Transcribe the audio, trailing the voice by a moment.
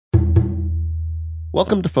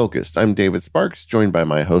Welcome to Focused. I'm David Sparks, joined by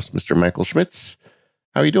my host, Mr. Michael Schmitz.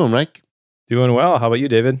 How are you doing, Mike? Doing well. How about you,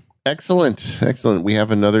 David? Excellent. Excellent. We have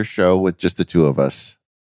another show with just the two of us.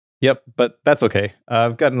 Yep, but that's okay.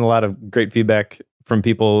 I've gotten a lot of great feedback from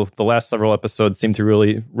people. The last several episodes seem to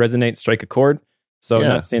really resonate, strike a chord. So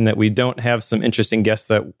not saying that we don't have some interesting guests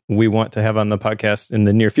that we want to have on the podcast in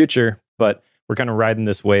the near future, but we're kind of riding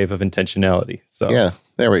this wave of intentionality. So yeah,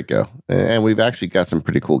 there we go. And we've actually got some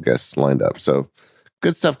pretty cool guests lined up. So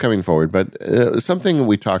good stuff coming forward. But something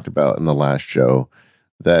we talked about in the last show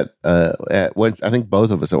that I think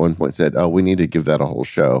both of us at one point said, oh, we need to give that a whole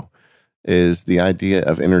show, is the idea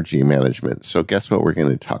of energy management. So guess what we're going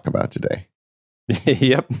to talk about today?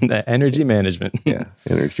 Yep, the energy management. Yeah,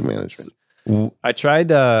 energy management. I tried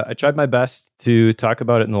my best to talk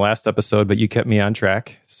about it in the last episode, but you kept me on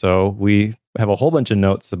track. So we have a whole bunch of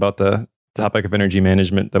notes about the topic of energy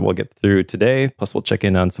management that we'll get through today. Plus, we'll check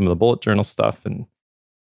in on some of the bullet journal stuff. And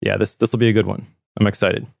yeah, this will be a good one. I'm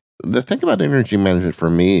excited. The thing about energy management for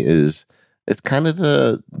me is it's kind of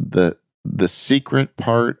the secret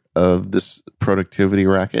part of this productivity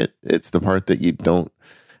racket. It's the part that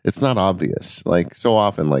it's not obvious. Like so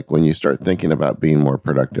often, like when you start thinking about being more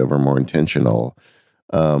productive or more intentional,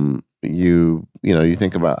 you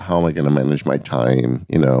think about how am I going to manage my time?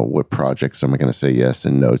 What projects am I going to say yes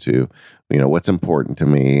and no to? What's important to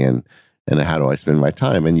me and how do I spend my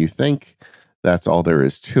time? And you think that's all there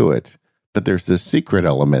is to it. But there's this secret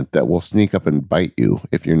element that will sneak up and bite you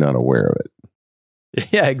if you're not aware of it.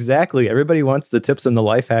 Yeah, exactly. Everybody wants the tips and the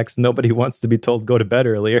life hacks. Nobody wants to be told go to bed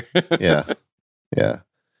earlier. Yeah.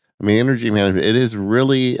 I mean, energy management, it is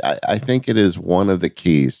really, I think it is one of the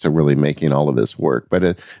keys to really making all of this work.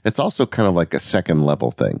 But it's also kind of like a second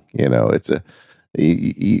level thing. You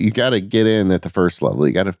got to get in at the first level.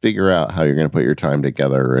 You got to figure out how you're going to put your time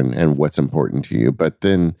together and what's important to you. But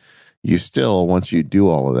then you still, once you do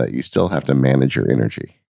all of that, you still have to manage your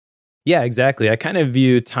energy. Yeah, exactly. I kind of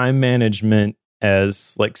view time management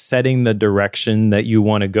as like setting the direction that you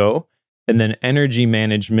want to go. And then energy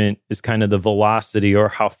management is kind of the velocity or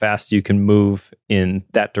how fast you can move in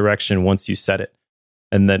that direction once you set it.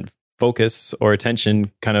 And then focus or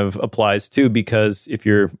attention kind of applies too, because if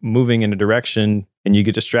you're moving in a direction and you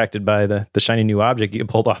get distracted by the shiny new object, you get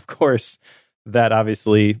pulled off course, that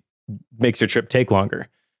obviously makes your trip take longer.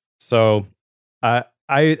 So I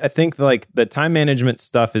think like the time management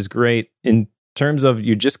stuff is great in terms of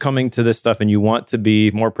you just coming to this stuff and you want to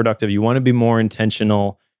be more productive. You want to be more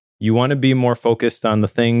intentional. You want to be more focused on the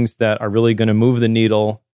things that are really going to move the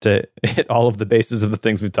needle to hit all of the bases of the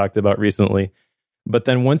things we've talked about recently. But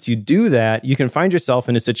then once you do that, you can find yourself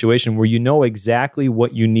in a situation where you know exactly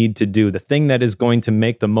what you need to do, the thing that is going to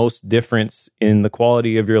make the most difference in the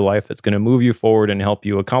quality of your life, that's going to move you forward and help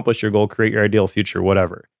you accomplish your goal, create your ideal future,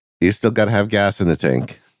 whatever. You still got to have gas in the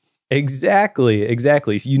tank. Exactly.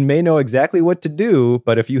 So you may know exactly what to do,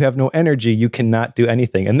 but if you have no energy, you cannot do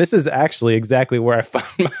anything. And this is actually exactly where I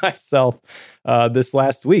found myself this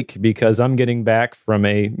last week, because I'm getting back from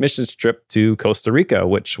a missions trip to Costa Rica,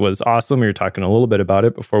 which was awesome. We were talking a little bit about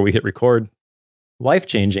it before we hit record.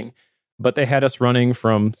 Life-changing. But they had us running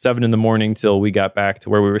from 7 a.m. till we got back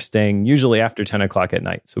to where we were staying, usually after 10 o'clock at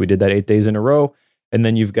night. So we did that 8 days in a row. And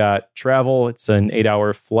then you've got travel. It's an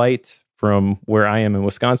 8-hour flight from where I am in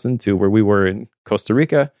Wisconsin to where we were in Costa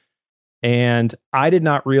Rica. And I did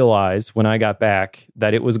not realize when I got back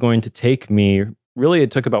that it was going to take me, really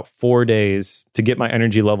it took about 4 days to get my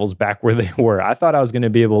energy levels back where they were. I thought I was going to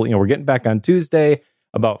be able, we're getting back on Tuesday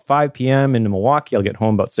about 5 p.m. into Milwaukee. I'll get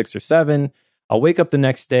home about 6 or 7. I'll wake up the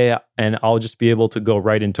next day and I'll just be able to go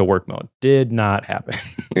right into work mode. Did not happen.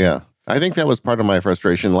 Yeah. I think that was part of my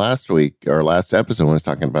frustration last week or last episode when I was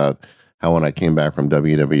talking about how when I came back from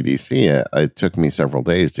WWDC, it took me several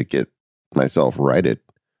days to get myself righted.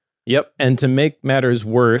 Yep. And to make matters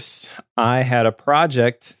worse, I had a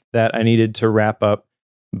project that I needed to wrap up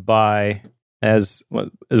by, as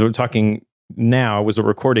we're talking now, I was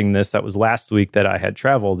recording this, that was last week that I had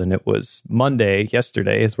traveled, and it was Monday,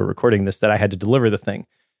 yesterday, as we're recording this, that I had to deliver the thing.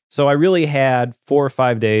 So I really had 4 or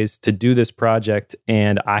 5 days to do this project,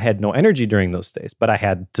 and I had no energy during those days, but I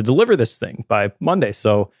had to deliver this thing by Monday.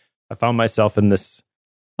 So I found myself in this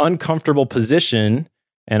uncomfortable position,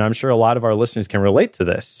 and I'm sure a lot of our listeners can relate to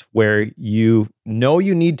this, where you know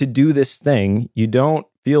you need to do this thing, you don't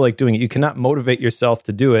feel like doing it, you cannot motivate yourself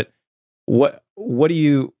to do it. What do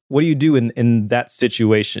you do in that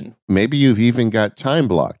situation? Maybe you've even got time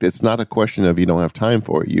blocked. It's not a question of you don't have time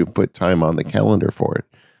for it. You put time on the calendar for it.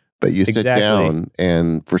 But you sit down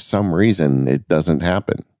and for some reason it doesn't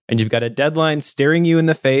happen. and you've got a deadline staring you in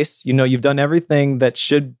the face. You know, you've done everything that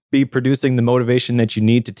should be producing the motivation that you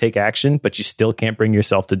need to take action, but you still can't bring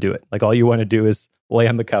yourself to do it. Like all you want to do is lay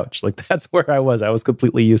on the couch. Like that's where I was. I was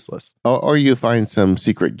completely useless. Or you find some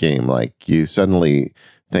secret game, like you suddenly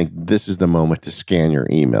think this is the moment to scan your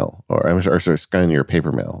email, or scan your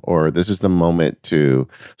paper mail, or this is the moment to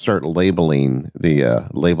start labeling the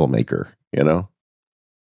label maker, you know?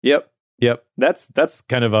 Yep. That's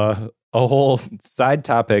kind of a whole side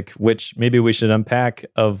topic, which maybe we should unpack,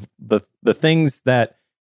 of the things that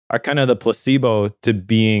are kind of the placebo to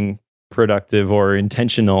being productive or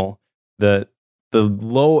intentional. The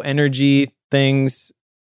low energy things,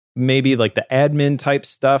 maybe like the admin type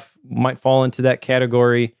stuff might fall into that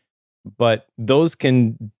category, but those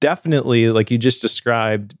can definitely, like you just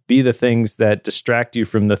described, be the things that distract you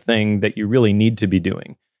from the thing that you really need to be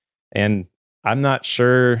doing. And I'm not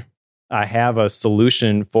sure I have a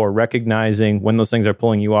solution for recognizing when those things are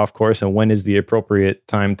pulling you off course and when is the appropriate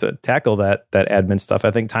time to tackle that admin stuff.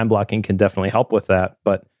 I think time blocking can definitely help with that,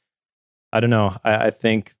 but I don't know. I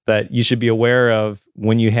think that you should be aware of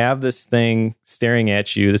when you have this thing staring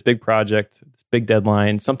at you, this big project, this big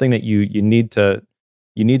deadline, something that you need to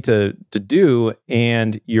do,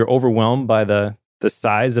 and you're overwhelmed by the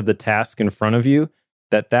size of the task in front of you,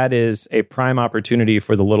 that is a prime opportunity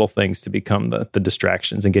for the little things to become the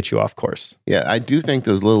distractions and get you off course. Yeah, I do think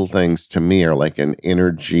those little things to me are like an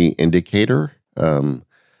energy indicator. When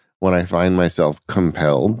I find myself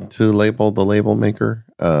compelled to label the label maker,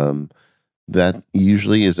 that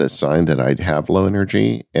usually is a sign that I'd have low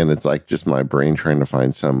energy, and it's like just my brain trying to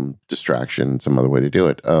find some distraction, some other way to do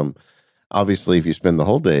it. Obviously, if you spend the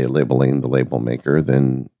whole day labeling the label maker,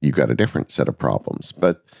 then you've got a different set of problems.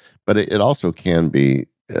 But it also can be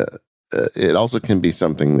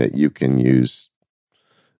something that you can use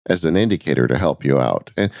as an indicator to help you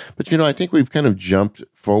out. But I think we've kind of jumped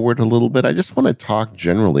forward a little bit. I just want to talk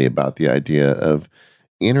generally about the idea of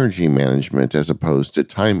energy management as opposed to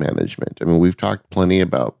time management. I mean, we've talked plenty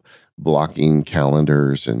about blocking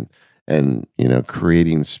calendars and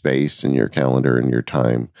creating space in your calendar and your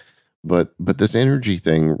time. But this energy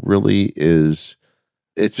thing really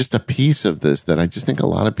it's just a piece of this that I just think a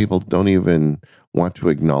lot of people don't even want to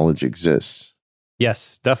acknowledge exists.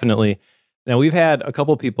 Yes, definitely. Now, we've had a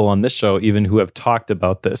couple people on this show even who have talked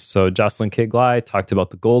about this. So Jocelyn Kiglai talked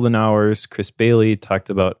about the golden hours. Chris Bailey talked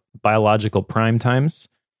about biological prime times.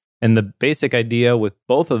 And the basic idea with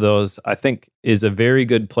both of those, I think, is a very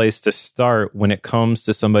good place to start when it comes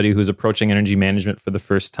to somebody who's approaching energy management for the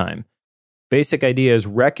first time. Basic idea is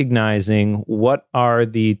recognizing what are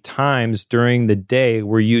the times during the day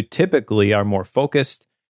where you typically are more focused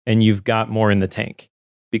and you've got more in the tank.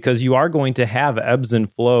 Because you are going to have ebbs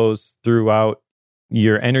and flows throughout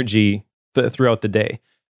your energy throughout the day.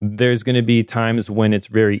 There's going to be times when it's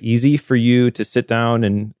very easy for you to sit down.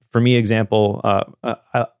 And for me, example,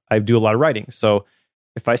 I do a lot of writing. So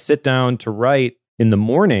if I sit down to write in the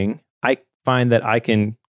morning, I find that I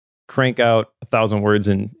can crank out 1,000 words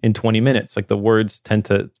in 20 minutes. Like the words tend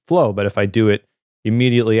to flow. But if I do it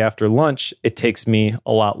immediately after lunch, it takes me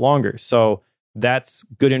a lot longer. So that's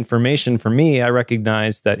good information for me. I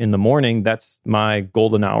recognize that in the morning, that's my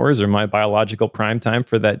golden hours or my biological prime time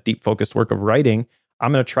for that deep focused work of writing.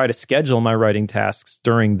 I'm going to try to schedule my writing tasks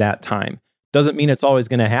during that time. Doesn't mean it's always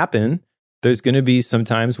going to happen. There's going to be some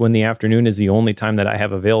times when the afternoon is the only time that I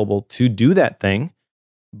have available to do that thing.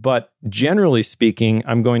 But generally speaking,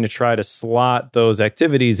 I'm going to try to slot those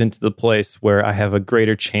activities into the place where I have a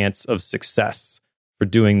greater chance of success for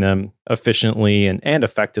doing them efficiently and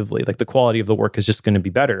effectively. Like the quality of the work is just going to be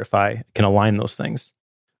better if I can align those things.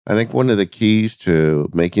 I think one of the keys to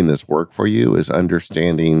making this work for you is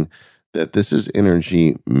understanding that this is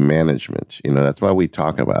energy management. That's why we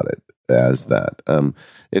talk about it as that.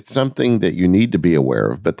 It's something that you need to be aware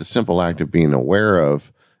of, but the simple act of being aware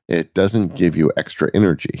of it doesn't give you extra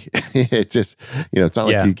energy. It just, it's not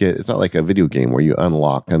like it's not like a video game where you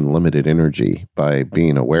unlock unlimited energy by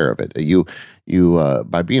being aware of it. You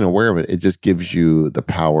by being aware of it, it just gives you the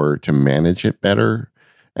power to manage it better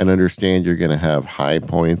and understand you're going to have high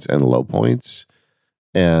points and low points,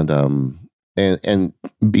 and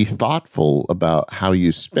be thoughtful about how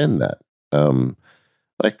you spend that.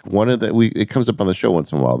 Like it comes up on the show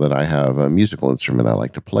once in a while that I have a musical instrument I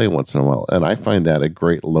like to play once in a while, and I find that a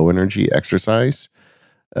great low energy exercise.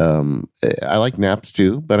 I like naps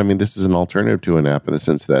too, but I mean, this is an alternative to a nap in the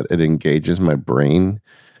sense that it engages my brain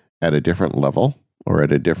at a different level or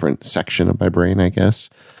at a different section of my brain, I guess.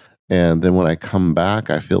 And then when I come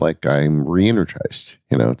back, I feel like I'm re-energized,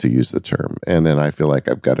 to use the term. And then I feel like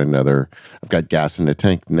I've got gas in the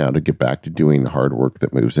tank now to get back to doing hard work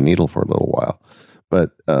that moves the needle for a little while.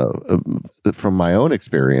 But from my own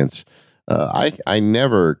experience, I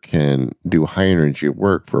never can do high energy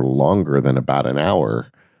work for longer than about an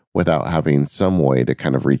hour without having some way to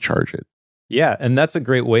kind of recharge it. Yeah, and that's a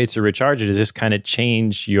great way to recharge it, is just kind of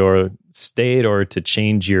change your state or to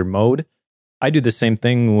change your mode. I do the same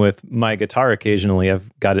thing with my guitar occasionally.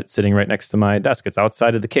 I've got it sitting right next to my desk. It's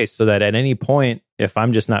outside of the case so that at any point, if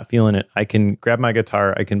I'm just not feeling it, I can grab my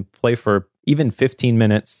guitar, I can play for even 15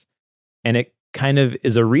 minutes, and it kind of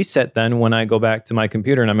is a reset then when I go back to my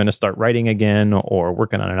computer and I'm going to start writing again or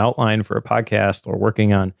working on an outline for a podcast or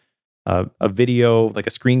working on a video, like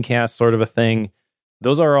a screencast sort of a thing.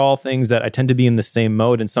 Those are all things that I tend to be in the same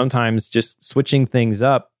mode. And sometimes just switching things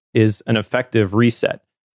up is an effective reset.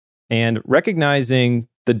 And recognizing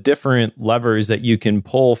the different levers that you can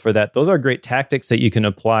pull for that, those are great tactics that you can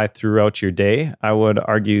apply throughout your day. I would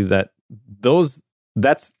argue that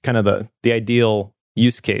that's kind of the ideal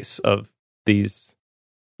use case of these.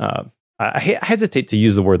 I hesitate to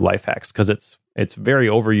use the word life hacks because it's very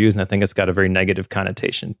overused, and I think it's got a very negative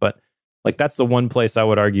connotation. But like that's the one place I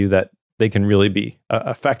would argue that they can really be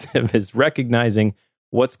effective, is recognizing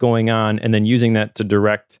what's going on and then using that to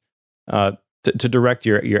direct to direct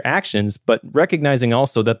your actions, but recognizing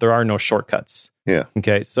also that there are no shortcuts. Yeah.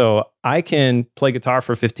 Okay. So I can play guitar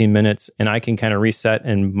for 15 minutes and I can kind of reset,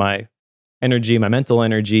 and my energy, my mental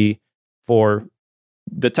energy for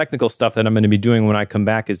the technical stuff that I'm going to be doing when I come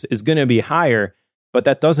back is going to be higher. But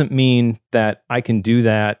that doesn't mean that I can do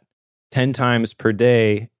that 10 times per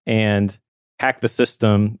day and hack the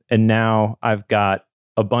system. And now I've got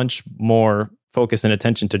a bunch more focus and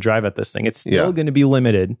attention to drive at this thing. It's still going to be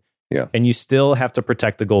limited. Yeah. And you still have to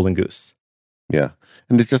protect the golden goose. Yeah.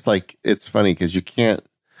 And it's just like, it's funny because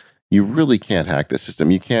you really can't hack the system.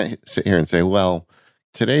 You can't sit here and say, well,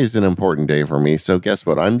 today's an important day for me. So guess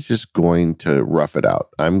what? I'm just going to rough it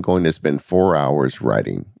out. I'm going to spend 4 hours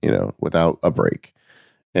writing, without a break.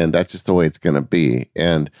 And that's just the way it's going to be.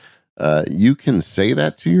 And you can say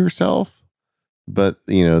that to yourself, but,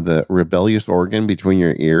 the rebellious organ between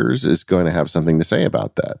your ears is going to have something to say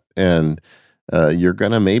about that. And you're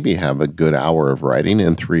going to maybe have a good hour of writing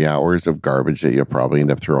and 3 hours of garbage that you'll probably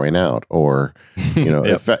end up throwing out. Or,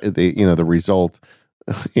 Yep. the result,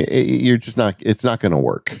 you're just not, it's not going to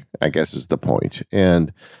work, I guess is the point.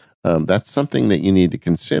 And that's something that you need to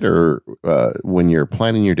consider when you're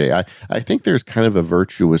planning your day. I think there's kind of a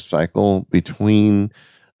virtuous cycle between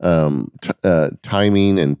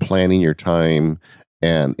timing and planning your time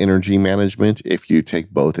and energy management if you take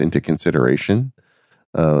both into consideration.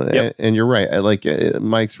 Yep. And you're right. I like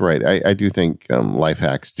Mike's right. I do think life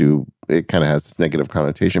hacks it kind of has this negative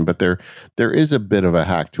connotation, but there is a bit of a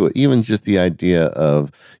hack to it. Even just the idea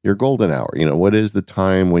of your golden hour. What is the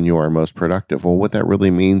time when you are most productive? Well, what that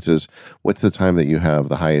really means is what's the time that you have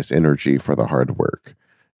the highest energy for the hard work,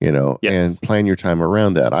 Yes. and plan your time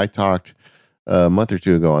around that. I talked a month or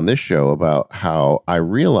two ago on this show about how I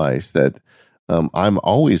realized that I'm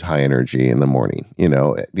always high energy in the morning.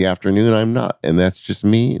 The afternoon I'm not. And that's just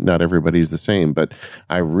me. Not everybody's the same. But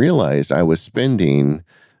I realized I was spending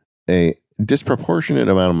a disproportionate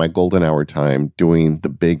amount of my golden hour time doing the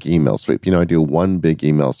big email sweep. I do one big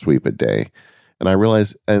email sweep a day. And I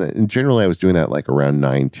realized, and generally I was doing that like around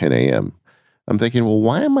 9, 10 a.m. I'm thinking, well,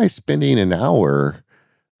 why am I spending an hour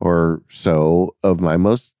or so of my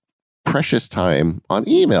most precious time on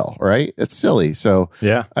email, right? It's silly. So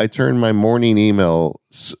Yeah. I turn my morning email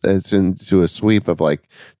into a sweep of like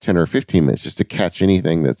 10 or 15 minutes just to catch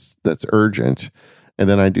anything that's urgent. And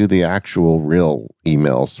then I do the actual real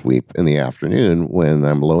email sweep in the afternoon when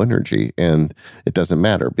I'm low energy. And it doesn't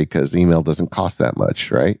matter because email doesn't cost that much,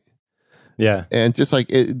 right? Yeah. And just like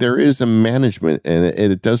there is a management, and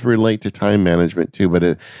it does relate to time management too,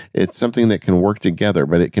 but it's something that can work together.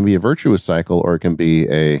 But it can be a virtuous cycle, or it can be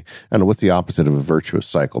I don't know, what's the opposite of a virtuous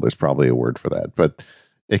cycle? There's probably a word for that, but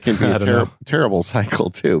it can be a terrible cycle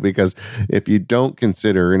too, because if you don't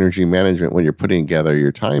consider energy management when you're putting together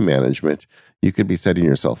your time management, you could be setting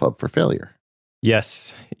yourself up for failure.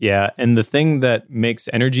 Yes. Yeah. And the thing that makes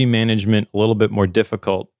energy management a little bit more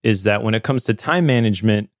difficult is that when it comes to time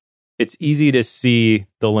management, it's easy to see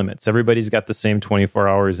the limits. Everybody's got the same 24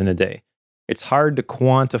 hours in a day. It's hard to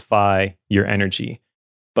quantify your energy.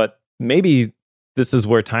 But maybe this is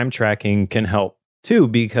where time tracking can help too,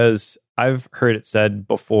 because I've heard it said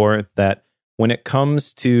before that when it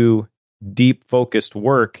comes to deep focused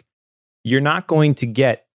work, you're not going to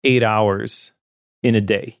get 8 hours in a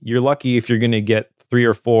day. You're lucky if you're going to get 3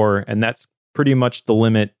 or 4, and that's pretty much the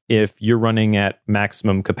limit if you're running at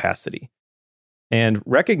maximum capacity. And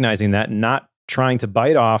recognizing that, not trying to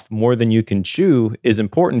bite off more than you can chew is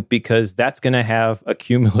important because that's going to have a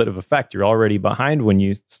cumulative effect. You're already behind when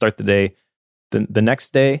you start the day, the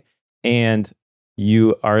next day, and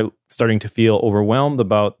you are starting to feel overwhelmed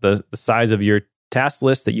about the size of your task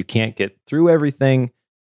list, that you can't get through everything.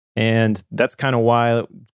 And that's kind of why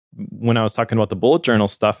when I was talking about the bullet journal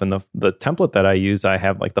stuff and the template that I use, I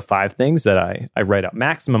have like the 5 things that I write out,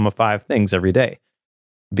 maximum of 5 things every day,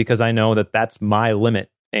 because I know that that's my limit.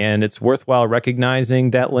 And it's worthwhile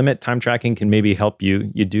recognizing that limit. Time tracking can maybe help you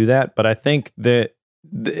do that. But I think that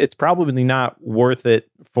it's probably not worth it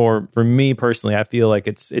for me personally. I feel like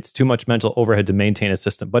it's too much mental overhead to maintain a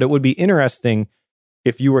system. But it would be interesting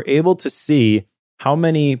if you were able to see how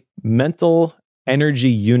many mental energy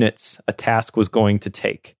units a task was going to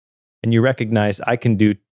take. And you recognize I can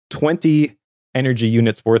do 20 energy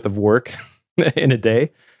units worth of work in a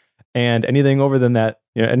day. And anything over than that,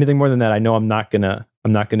 anything more than that, I know I'm not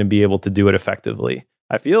gonna be able to do it effectively.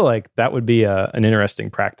 I feel like that would be an interesting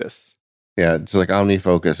practice. Yeah, it's like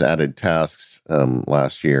OmniFocus added tags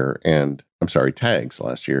last year, and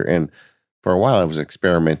for a while I was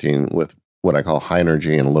experimenting with what I call high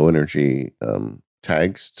energy and low energy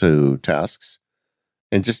tags to tasks,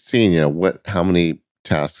 and just seeing how many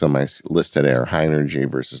tasks on my list today are high energy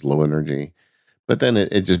versus low energy. But then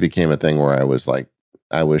it just became a thing where I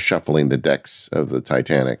was shuffling the decks of the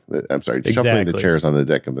Titanic. Shuffling the chairs on the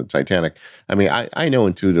deck of the Titanic. I mean, I know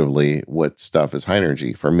intuitively what stuff is high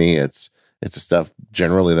energy. For me, it's the stuff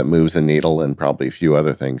generally that moves the needle, and probably a few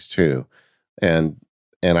other things too. And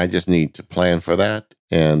I just need to plan for that.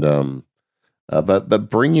 And but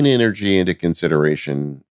bringing energy into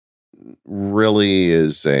consideration really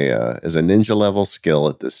is a ninja level skill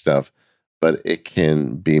at this stuff. But it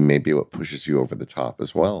can be maybe what pushes you over the top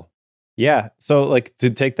as well. Yeah. So like to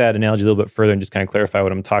take that analogy a little bit further and just kind of clarify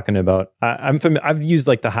what I'm talking about. I've used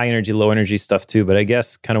like the high energy, low energy stuff too, but I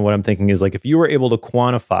guess kind of what I'm thinking is like if you were able to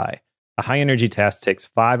quantify a high energy task takes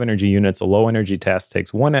 5 energy units, a low energy task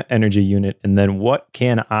takes 1 energy unit, and then what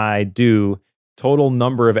can I do total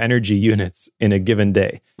number of energy units in a given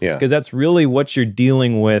day? Yeah. Because that's really what you're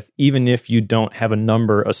dealing with, even if you don't have a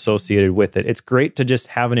number associated with it. It's great to just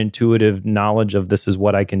have an intuitive knowledge of this is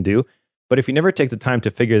what I can do. But if you never take the time to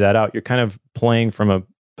figure that out, you're kind of playing from a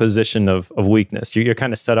position of weakness. You're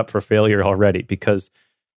kind of set up for failure already, because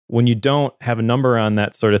when you don't have a number on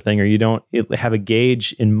that sort of thing, or you don't have a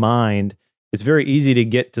gauge in mind, it's very easy to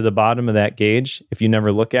get to the bottom of that gauge if you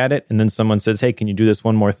never look at it. And then someone says, hey, can you do this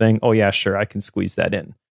one more thing? Oh yeah, sure, I can squeeze that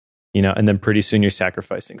in. And then pretty soon you're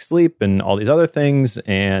sacrificing sleep and all these other things.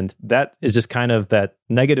 And that is just kind of that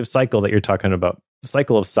negative cycle that you're talking about. The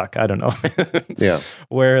cycle of suck. I don't know. Yeah.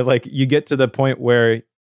 Where like you get to the point where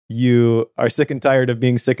you are sick and tired of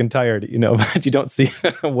being sick and tired, but you don't see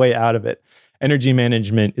a way out of it. Energy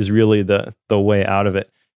management is really the way out of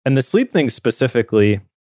it. And the sleep thing specifically,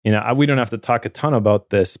 we don't have to talk a ton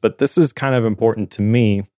about this, but this is kind of important to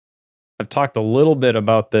me. I've talked a little bit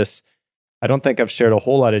about this. I don't think I've shared a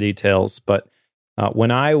whole lot of details, but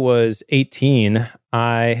when I was 18,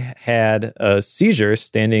 I had a seizure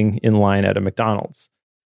standing in line at a McDonald's.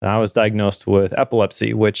 And I was diagnosed with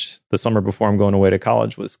epilepsy, which the summer before I'm going away to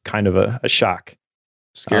college was kind of a shock.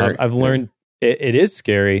 Scary. I've learned it is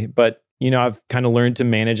scary, but I've kind of learned to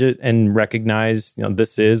manage it and recognize,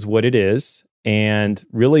 this is what it is. And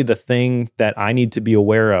really the thing that I need to be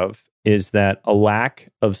aware of is that a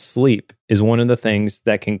lack of sleep is one of the things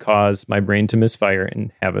that can cause my brain to misfire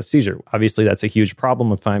and have a seizure. Obviously, that's a huge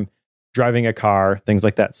problem if I'm driving a car, things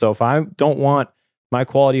like that. So if I don't want my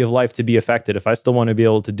quality of life to be affected, if I still want to be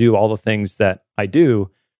able to do all the things that I do,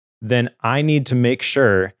 then I need to make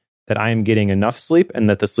sure that I am getting enough sleep and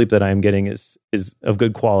that the sleep that I am getting is of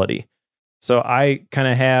good quality. So I kind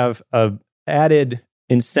of have a added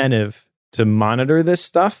incentive to monitor this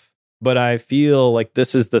stuff, but I feel like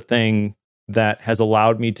this is the thing that has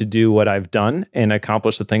allowed me to do what I've done and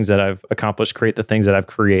accomplish the things that I've accomplished, create the things that I've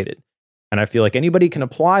created. And I feel like anybody can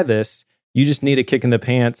apply this. You just need a kick in the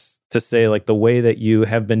pants to say, like, the way that you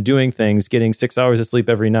have been doing things, getting 6 hours of sleep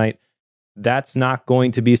every night, that's not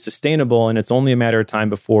going to be sustainable. And it's only a matter of time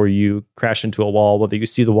before you crash into a wall, whether you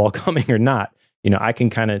see the wall coming or not. I can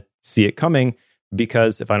kind of see it coming,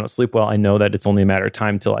 because if I don't sleep well, I know that it's only a matter of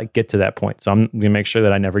time till I get to that point. So I'm going to make sure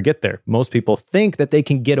that I never get there. Most people think that they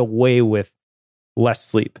can get away with less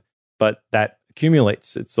sleep, but that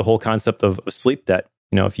accumulates. It's the whole concept of sleep debt.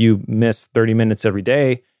 If you miss 30 minutes every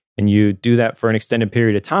day and you do that for an extended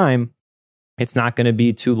period of time, it's not going to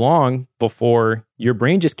be too long before your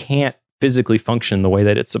brain just can't physically function the way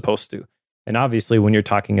that it's supposed to. And obviously, when you're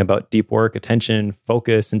talking about deep work, attention,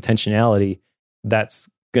 focus, intentionality, that's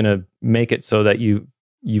going to make it so that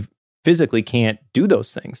you've physically can't do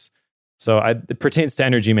those things. So it pertains to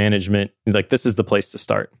energy management. Like, this is the place to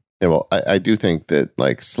start. Yeah, well, I do think that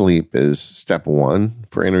like sleep is step one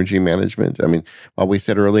for energy management. I mean, while we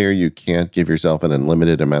said earlier, you can't give yourself an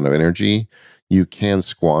unlimited amount of energy, you can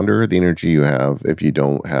squander the energy you have if you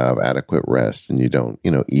don't have adequate rest and you don't,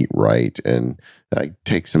 eat right and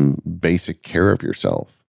take some basic care of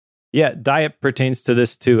yourself. Yeah, diet pertains to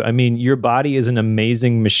this too. I mean, your body is an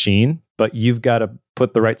amazing machine, but you've got to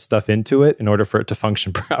put the right stuff into it in order for it to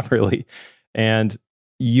function properly. And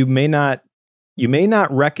you may not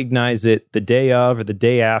recognize it the day of or the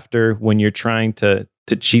day after when you're trying to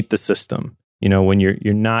cheat the system, when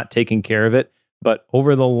you're not taking care of it. But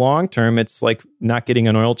over the long term, it's like not getting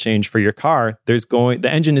an oil change for your car. The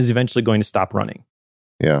engine is eventually going to stop running.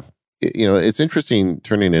 Yeah. It's interesting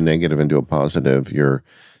turning a negative into a positive. Your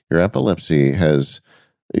epilepsy has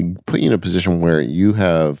put you in a position where you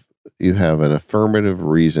have an affirmative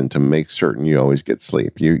reason to make certain you always get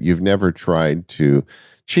sleep. You've never tried to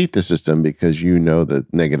cheat the system because you know the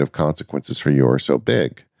negative consequences for you are so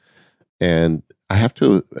big. And I have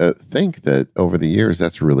to think that over the years,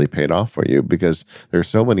 that's really paid off for you, because there's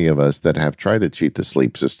so many of us that have tried to cheat the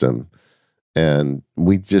sleep system and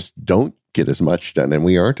we just don't get as much done and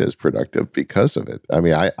we aren't as productive because of it. I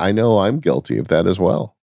mean, I know I'm guilty of that as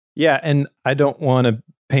well. Yeah. And I don't want to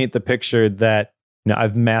paint the picture that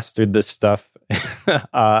I've mastered this stuff.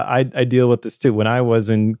 I deal with this too. When I was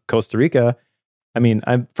in Costa Rica, I mean,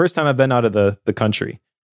 first time I've been out of the country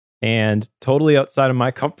and totally outside of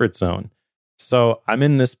my comfort zone. So I'm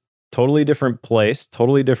in this totally different place,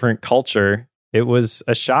 totally different culture. It was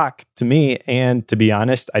a shock to me. And to be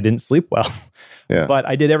honest, I didn't sleep well. Yeah. But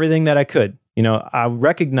I did everything that I could. I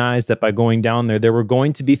recognized that by going down there were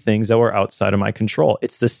going to be things that were outside of my control.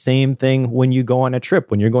 It's the same thing when you go on a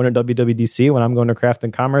trip, when you're going to WWDC, when I'm going to Craft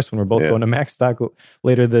and Commerce, when we're both going to MacStock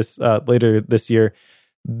later this year.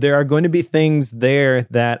 There are going to be things there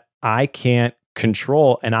that I can't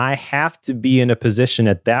control, and I have to be in a position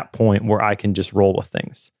at that point where I can just roll with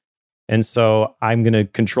things. And so I'm going to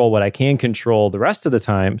control what I can control the rest of the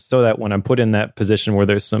time, so that when I'm put in that position where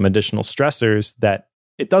there's some additional stressors, that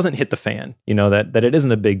it doesn't hit the fan, that it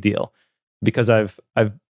isn't a big deal, because I've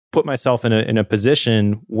put myself in a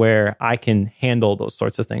position where I can handle those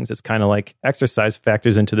sorts of things. It's kind of like exercise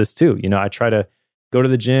factors into this too. I try to go to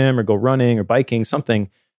the gym or go running or biking, something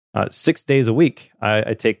 6 days a week.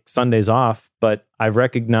 I take Sundays off, but I've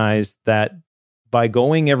recognized that by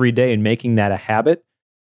going every day and making that a habit,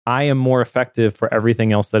 I am more effective for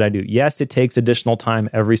everything else that I do. Yes, it takes additional time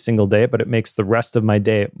every single day, but it makes the rest of my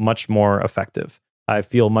day much more effective. I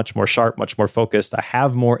feel much more sharp, much more focused. I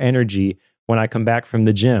have more energy when I come back from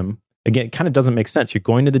the gym. Again, it kind of doesn't make sense. You're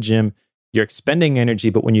going to the gym, you're expending energy,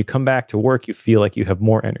 but when you come back to work, you feel like you have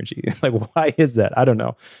more energy. Like, why is that? I don't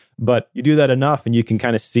know. But you do that enough and you can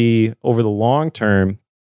kind of see over the long term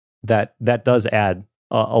that does add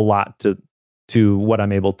a lot to what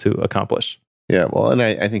I'm able to accomplish. Yeah, well, and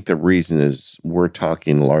I think the reason is we're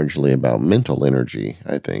talking largely about mental energy,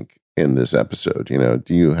 I think, in this episode.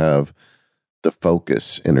 Do you have the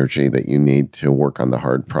focus energy that you need to work on the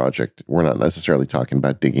hard project? We're not necessarily talking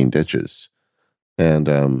about digging ditches. And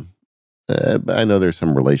I know there's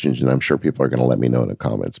some relations, and I'm sure people are going to let me know in the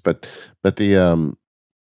comments. But I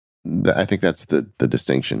think that's the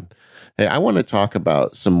distinction. Hey, I want to talk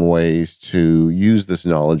about some ways to use this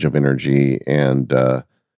knowledge of energy and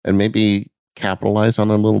maybe capitalize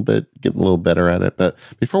on it a little bit, get a little better at it. But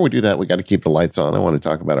before we do that, we got to keep the lights on. I want to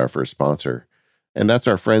talk about our first sponsor, and that's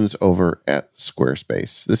our friends over at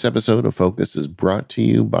Squarespace. This episode of Focus is brought to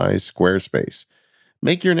you by Squarespace.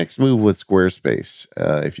 Make your next move with Squarespace.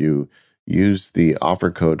 If you use the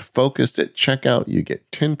offer code FOCUSED at checkout, you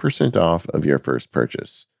get 10% off of your first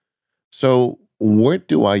purchase. So what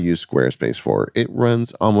do I use Squarespace for? It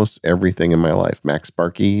runs almost everything in my life.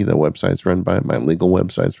 MacSparky, the website's run by it. My legal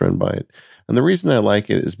website's run by it. And the reason I like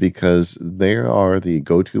it is because they are the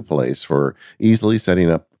go-to place for easily setting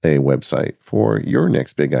up a website for your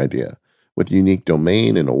next big idea. With unique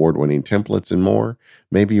domain and award-winning templates and more,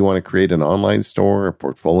 maybe you want to create an online store, a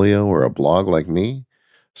portfolio, or a blog like me.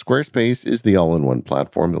 Squarespace is the all-in-one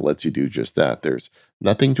platform that lets you do just that. There's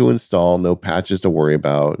nothing to install, no patches to worry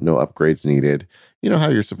about, no upgrades needed. You know how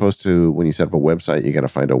you're supposed to, when you set up a website, you got to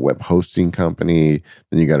find a web hosting company,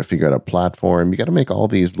 then you got to figure out a platform. You got to make all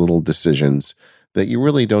these little decisions that you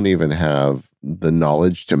really don't even have the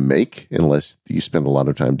knowledge to make unless you spend a lot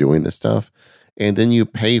of time doing this stuff. And then you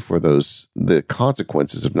pay for the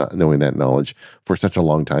consequences of not knowing that knowledge for such a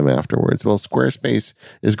long time afterwards. Well, Squarespace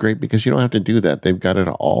is great because you don't have to do that. They've got it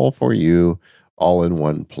all for you, all in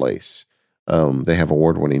one place. They have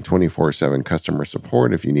award-winning 24/7 customer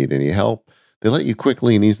support if you need any help. They let you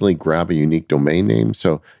quickly and easily grab a unique domain name,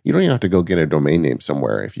 so you don't even have to go get a domain name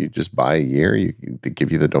somewhere. If you just buy a year, they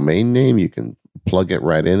give you the domain name. You can plug it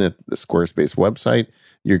right in at the Squarespace website.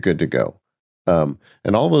 You're good to go.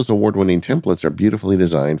 And all those award-winning templates are beautifully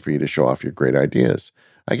designed for you to show off your great ideas.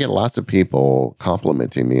 I get lots of people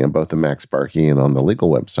complimenting me on both the MacSparky and on the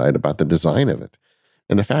legal website about the design of it.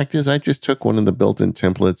 And the fact is, I just took one of the built-in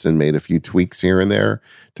templates and made a few tweaks here and there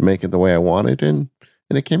to make it the way I wanted, and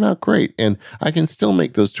it came out great. And I can still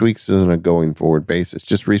make those tweaks on a going forward basis.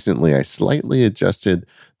 Just recently, I slightly adjusted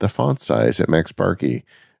the font size at MacSparky.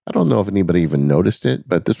 I don't know if anybody even noticed it,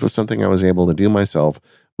 but this was something I was able to do myself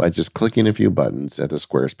by just clicking a few buttons at the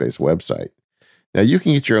Squarespace website. Now, you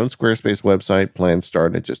can get your own Squarespace website plan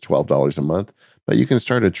started at just $12 a month, but you can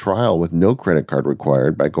start a trial with no credit card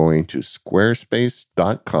required by going to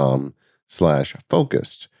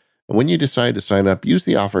squarespace.com/focused. And when you decide to sign up, use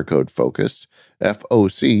the offer code FOCUSED,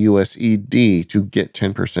 FOCUSED, to get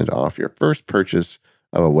 10% off your first purchase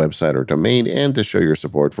of a website or domain and to show your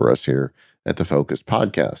support for us here at the Focused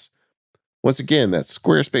Podcast. Once again, that's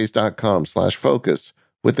squarespace.com/focus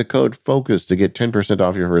with the code FOCUS to get 10%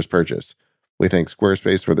 off your first purchase. We thank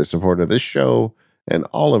Squarespace for the support of this show and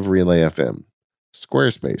all of Relay FM.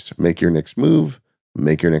 Squarespace, make your next move,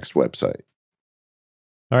 make your next website.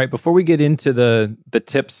 All right, before we get into the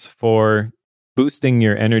tips for boosting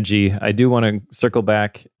your energy, I do want to circle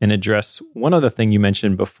back and address one other thing you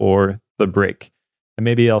mentioned before the break. And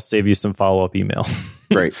maybe I'll save you some follow-up email.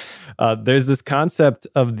 Great. There's this concept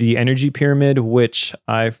of the energy pyramid, which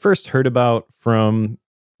I first heard about from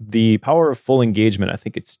The Power of Full Engagement. I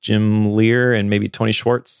think it's Jim Lear and maybe Tony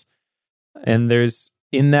Schwartz. And there's,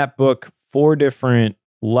 in that book, 4 different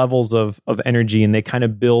levels of energy, and they kind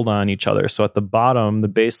of build on each other. So at the bottom, the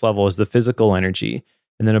base level is the physical energy.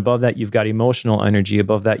 And then above that, you've got emotional energy.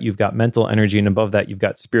 Above that, you've got mental energy. And above that, you've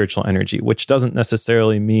got spiritual energy, which doesn't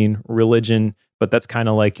necessarily mean religion, but that's kind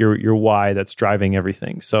of like your why that's driving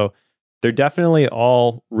everything. So they're definitely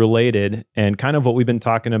all related, and kind of what we've been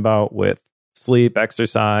talking about with sleep,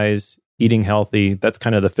 exercise, eating healthy. That's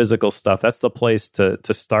kind of the physical stuff. That's the place to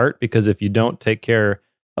start, because if you don't take care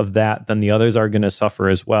of that, then the others are going to suffer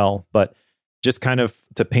as well. But just kind of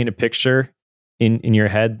to paint a picture in your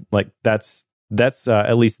head, like that's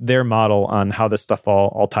at least their model on how this stuff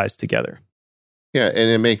all ties together. Yeah, and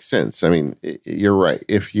it makes sense. I mean, you're right.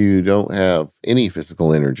 If you don't have any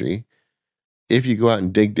physical energy, if you go out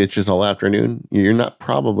and dig ditches all afternoon, you're not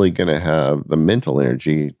probably going to have the mental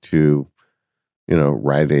energy to,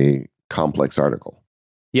 write a complex article.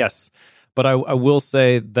 Yes. But I will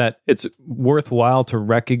say that it's worthwhile to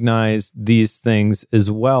recognize these things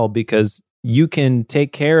as well, because you can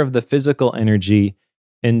take care of the physical energy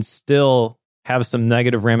and still have some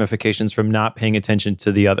negative ramifications from not paying attention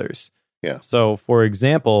to the others. Yeah. So, for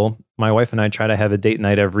example, my wife and I try to have a date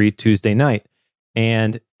night every Tuesday night.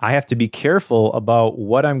 And I have to be careful about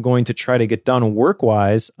what I'm going to try to get done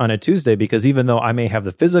work-wise on a Tuesday, because even though I may have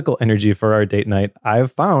the physical energy for our date night,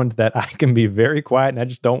 I've found that I can be very quiet and I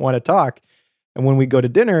just don't want to talk. And when we go to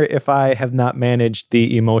dinner, if I have not managed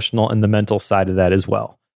the emotional and the mental side of that as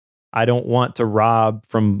well, I don't want to rob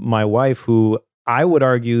from my wife, who I would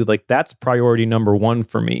argue like that's priority number 1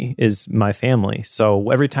 for me, is my family. So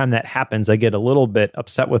every time that happens, I get a little bit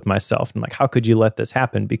upset with myself. I'm like, how could you let this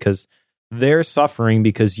happen? Because they're suffering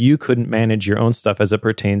because you couldn't manage your own stuff as it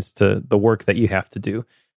pertains to the work that you have to do.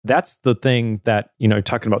 That's the thing that,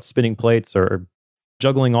 talking about spinning plates or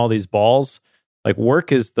juggling all these balls, like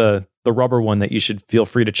work is the rubber one that you should feel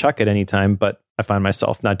free to chuck at any time. But I find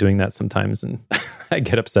myself not doing that sometimes, and I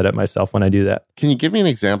get upset at myself when I do that. Can you give me an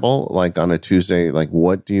example, like on a Tuesday, like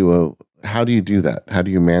how do you do that? How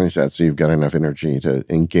do you manage that so you've got enough energy to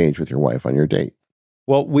engage with your wife on your date?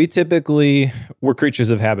 Well, we're creatures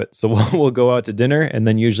of habit. So we'll go out to dinner, and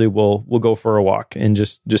then usually we'll go for a walk and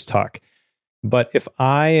just talk. But if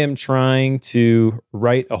I am trying to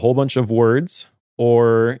write a whole bunch of words,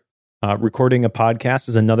 or recording a podcast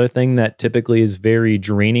is another thing that typically is very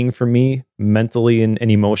draining for me mentally and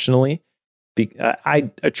emotionally. I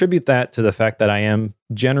attribute that to the fact that I am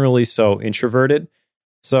generally so introverted.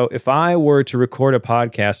 So if I were to record a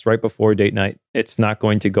podcast right before date night, it's not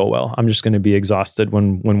going to go well. I'm just going to be exhausted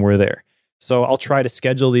when we're there. So I'll try to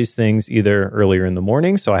schedule these things either earlier in the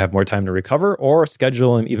morning so I have more time to recover, or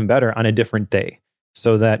schedule them even better on a different day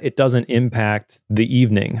so that it doesn't impact the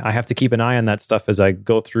evening. I have to keep an eye on that stuff as I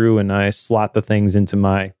go through and I slot the things into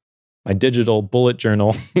my digital bullet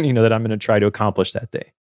journal, that I'm going to try to accomplish that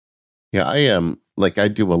day. Yeah, I am I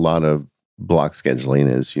do a lot of block scheduling,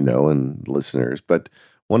 as you know, and listeners, but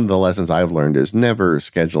one of the lessons I've learned is never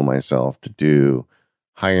schedule myself to do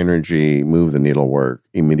high energy, move the needle work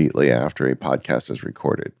immediately after a podcast is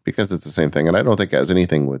recorded, because it's the same thing. And I don't think it has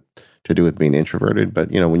anything to do with being introverted,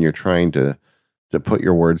 but when you're trying to put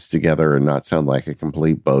your words together and not sound like a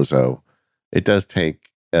complete bozo, it does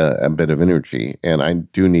take a bit of energy. And I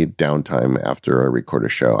do need downtime after I record a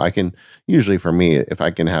show. I can usually, for me, if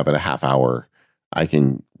I can have it a half hour, I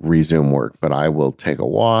can resume work, but I will take a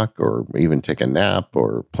walk or even take a nap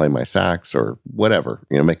or play my sax or whatever,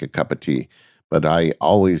 make a cup of tea. But I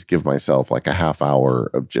always give myself like a half hour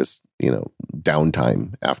of just,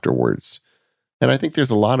 downtime afterwards. And I think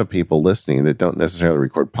there's a lot of people listening that don't necessarily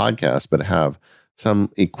record podcasts, but have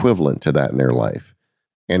some equivalent to that in their life.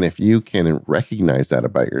 And if you can recognize that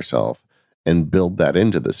about yourself and build that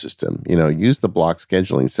into the system, use the block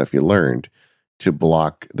scheduling stuff you learned to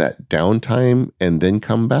block that downtime and then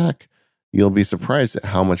come back, you'll be surprised at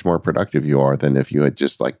how much more productive you are than if you had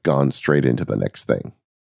just like gone straight into the next thing.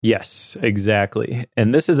 Yes, exactly.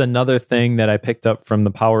 And this is another thing that I picked up from the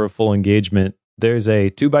Power of Full Engagement. There's a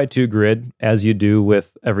 2x2 grid, as you do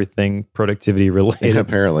with everything productivity related.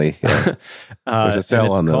 Apparently, yeah. There's a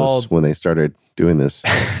sale on those when they started doing this.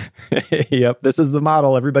 Yep, this is the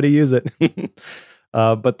model. Everybody use it.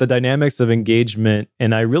 But the dynamics of engagement,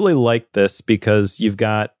 and I really like this because you've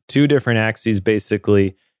got two different axes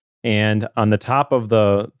basically. And on the top of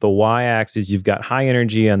the y-axis, you've got high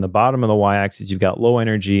energy. On the bottom of the y-axis, you've got low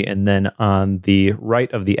energy. And then on the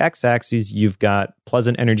right of the x-axis, you've got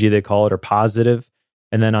pleasant energy, they call it, or positive.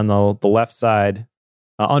 And then on the left side,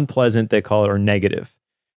 unpleasant, they call it, or negative.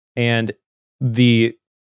 And the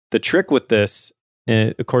trick with this,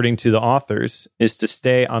 according to the authors, is to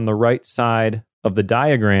stay on the right side of the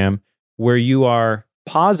diagram where you are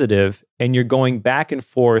positive and you're going back and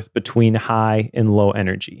forth between high and low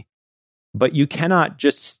energy. But you cannot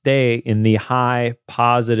just stay in the high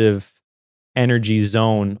positive energy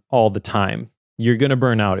zone all the time. You're going to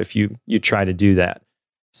burn out if you try to do that.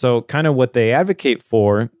 So kind of what they advocate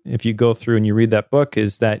for, if you go through and you read that book,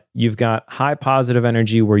 is that you've got high positive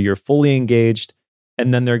energy where you're fully engaged.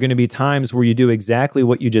 And then there are going to be times where you do exactly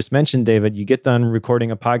what you just mentioned, David. You get done recording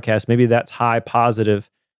a podcast, maybe that's high positive.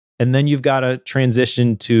 And then you've got to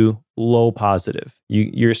transition to low positive.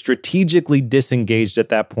 You're strategically disengaged at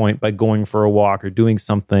that point by going for a walk or doing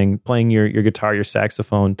something, playing your guitar, your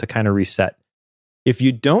saxophone to kind of reset. If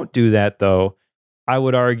you don't do that, though, I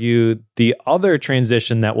would argue the other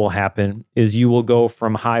transition that will happen is you will go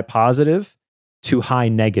from high positive to high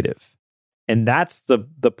negative. And that's the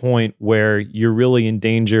point where you're really in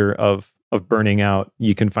danger of burning out.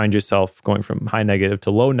 You can find yourself going from high negative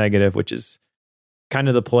to low negative, which is kind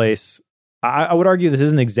of the place. I would argue this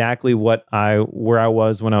isn't exactly where I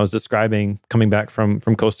was when I was describing coming back from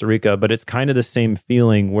Costa Rica, but it's kind of the same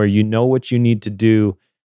feeling where you know what you need to do.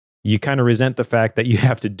 You kind of resent the fact that you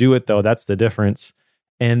have to do it, though. That's the difference.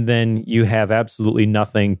 And then you have absolutely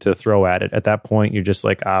nothing to throw at it. At that point, you're just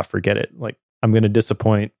like, forget it. Like, I'm going to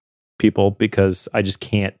disappoint people because I just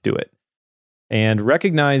can't do it. And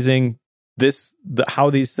recognizing how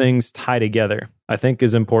these things tie together, I think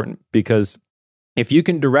is important, because if you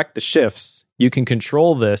can direct the shifts, you can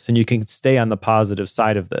control this and you can stay on the positive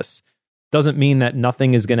side of this. Doesn't mean that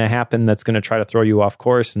nothing is going to happen that's going to try to throw you off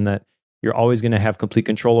course and that you're always going to have complete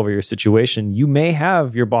control over your situation. You may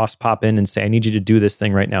have your boss pop in and say, I need you to do this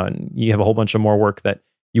thing right now. And you have a whole bunch of more work that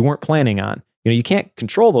you weren't planning on. You can't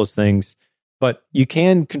control those things, but you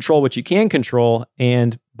can control what you can control.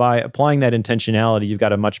 And by applying that intentionality, you've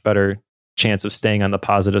got a much better chance of staying on the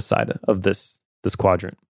positive side of this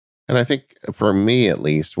quadrant. And I think for me, at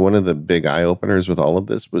least, one of the big eye openers with all of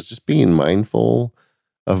this was just being mindful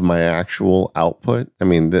of my actual output. I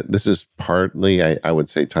mean, this is partly, I would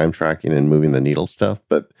say, time tracking and moving the needle stuff,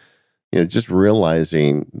 but just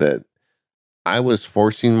realizing that I was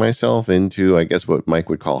forcing myself into, I guess, what Mike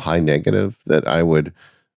would call high negative, that I would,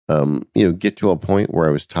 get to a point where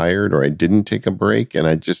I was tired or I didn't take a break and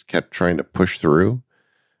I just kept trying to push through,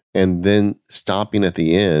 and then stopping at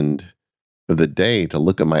the end of the day to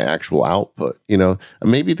look at my actual output.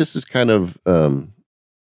 Maybe this is kind of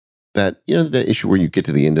that issue where you get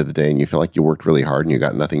to the end of the day and you feel like you worked really hard and you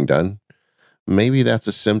got nothing done. Maybe that's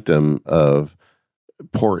a symptom of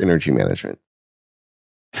poor energy management.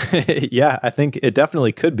 Yeah, I think it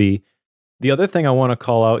definitely could be. The other thing I want to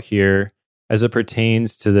call out here as it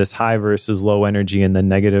pertains to this high versus low energy and the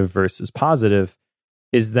negative versus positive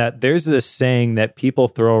is that there's this saying that people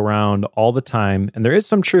throw around all the time, and there is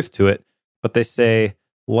some truth to it, but they say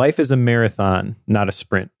life is a marathon, not a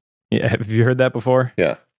sprint. Have you heard that before?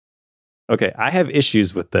 Yeah. Okay, I have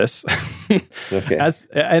issues with this. Okay.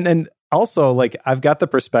 And also, like, I've got the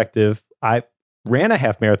perspective. ran a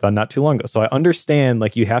half marathon not too long ago. So I understand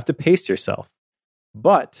like you have to pace yourself.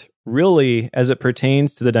 But really, as it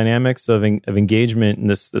pertains to the dynamics of engagement in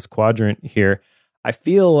this quadrant here, I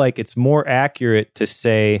feel like it's more accurate to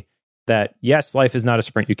say that yes, life is not a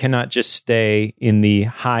sprint. You cannot just stay in the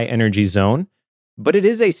high energy zone, but it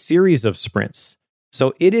is a series of sprints.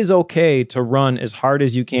 So it is okay to run as hard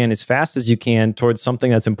as you can, as fast as you can towards something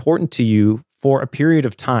that's important to you for a period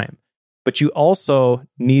of time. But you also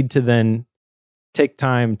need to then take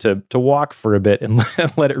time to walk for a bit and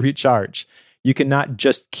let it recharge. You cannot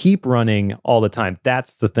just keep running all the time.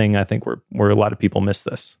 That's the thing I think where a lot of people miss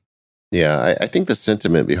this. Yeah, I think the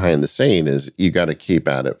sentiment behind the saying is you got to keep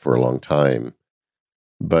at it for a long time.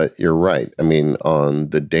 But you're right. I mean, on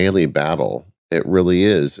the daily battle, it really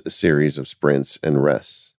is a series of sprints and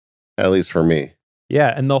rests, at least for me.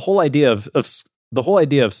 Yeah, and the whole idea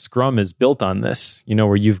of Scrum is built on this,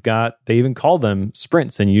 where they even call them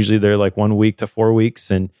sprints, and usually they're like 1 week to 4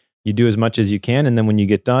 weeks, and you do as much as you can. And then when you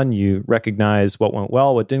get done, you recognize what went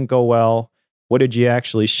well, what didn't go well, what did you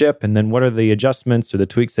actually ship, and then what are the adjustments or the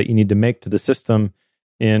tweaks that you need to make to the system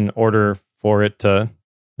in order to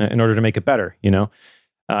make it better, And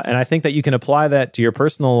I think that you can apply that to your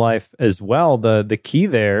personal life as well. The key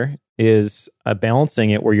there is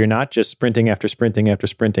balancing it where you're not just sprinting after sprinting after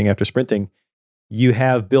sprinting after sprinting. You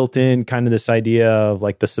have built in kind of this idea of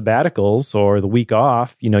like the sabbaticals or the week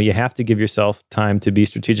off. You have to give yourself time to be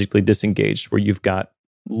strategically disengaged where you've got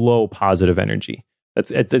low positive energy.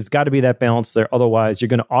 There's got to be that balance there. Otherwise, you're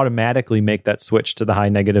going to automatically make that switch to the high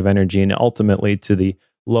negative energy and ultimately to the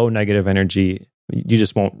low negative energy. You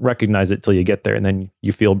just won't recognize it till you get there, and then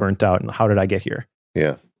you feel burnt out. And how did I get here?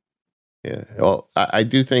 Yeah. Well, I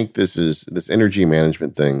do think this energy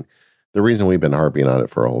management thing. The reason we've been harping on it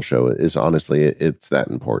for a whole show is honestly, it's that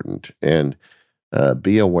important. And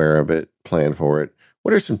be aware of it, plan for it.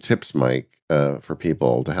 What are some tips, Mike, for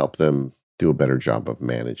people to help them do a better job of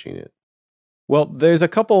managing it? Well, there's a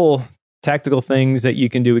couple tactical things that you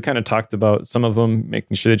can do. We kind of talked about some of them,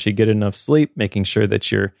 making sure that you get enough sleep, making sure that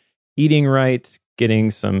you're eating right,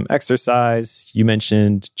 getting some exercise. You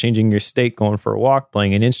mentioned changing your state, going for a walk,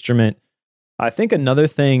 playing an instrument. I think another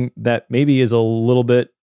thing that maybe is a little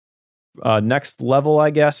bit next level, I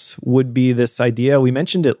guess, would be this idea. We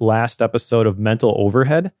mentioned it last episode of mental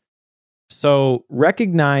overhead. So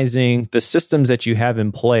recognizing the systems that you have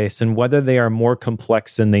in place and whether they are more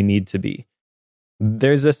complex than they need to be.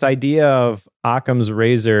 There's this idea of Occam's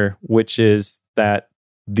razor, which is that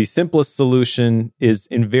the simplest solution is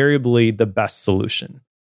invariably the best solution.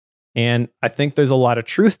 And I think there's a lot of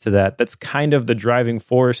truth to that. That's kind of the driving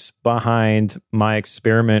force behind my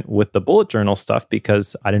experiment with the bullet journal stuff,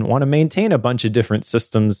 because I didn't want to maintain a bunch of different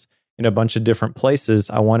systems in a bunch of different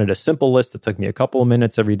places. I wanted a simple list that took me a couple of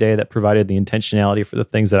minutes every day that provided the intentionality for the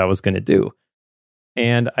things that I was going to do.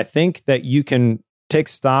 And I think that you can take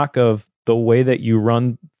stock of the way that you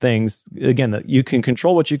run things. Again, that you can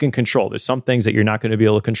control what you can control. There's some things that you're not going to be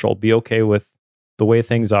able to control. Be okay with the way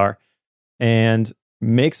things are and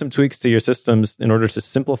make some tweaks to your systems in order to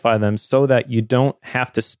simplify them so that you don't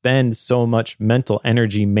have to spend so much mental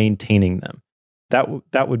energy maintaining them.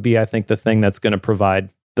 That would be, I think, the thing that's going to provide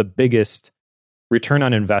the biggest return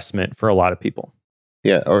on investment for a lot of people.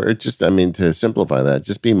 Yeah, or just, to simplify that,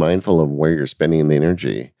 just be mindful of where you're spending the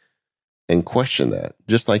energy. And question that,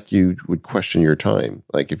 just like you would question your time.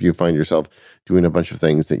 Like if you find yourself doing a bunch of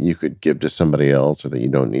things that you could give to somebody else or that you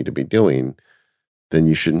don't need to be doing, then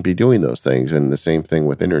you shouldn't be doing those things. And the same thing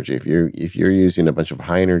with energy. If you're using a bunch of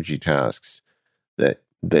high energy tasks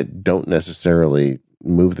that don't necessarily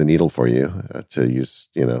move the needle for you,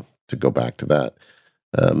 to go back to that,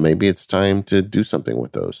 maybe it's time to do something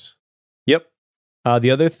with those. Yep.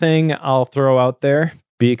 The other thing I'll throw out there,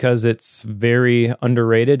 because it's very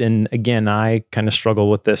underrated. And again, I kind of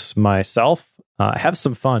struggle with this myself. Have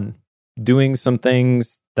some fun doing some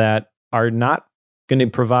things that are not going to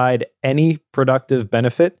provide any productive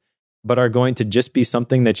benefit, but are going to just be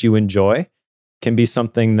something that you enjoy, can be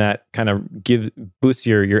something that kind of boosts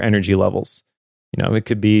your energy levels. It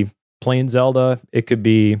could be playing Zelda. It could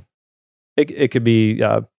be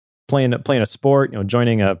playing a sport,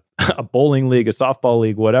 joining a bowling league, a softball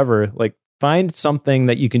league, whatever. Like, find something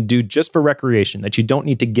that you can do just for recreation that you don't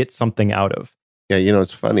need to get something out of. Yeah,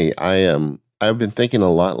 it's funny. I've been thinking a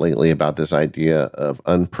lot lately about this idea of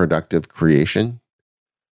unproductive creation,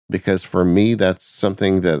 because for me, that's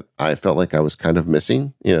something that I felt like I was kind of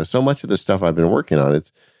missing. So much of the stuff I've been working on,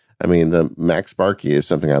 the MacSparky is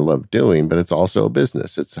something I love doing, but it's also a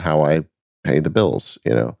business. It's how I pay the bills,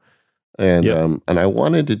 and yep. And I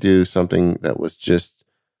wanted to do something that was just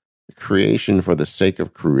creation for the sake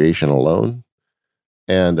of creation alone.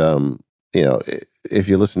 And if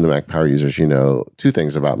you listen to Mac Power Users, you know two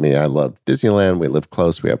things about me. I love Disneyland. We live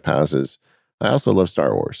close. We have passes. I also love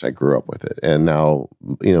Star Wars. I grew up with it. And now,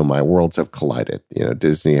 my worlds have collided.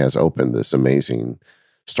 Disney has opened this amazing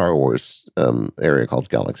Star Wars area called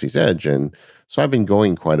Galaxy's Edge. And so I've been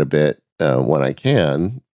going quite a bit when I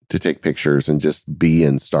can to take pictures and just be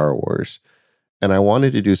in Star Wars. And I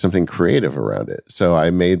wanted to do something creative around it. So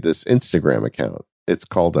I made this Instagram account. It's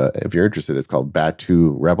called, if you're interested, it's called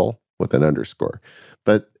Batu Rebel with an underscore.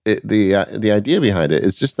 But the idea behind it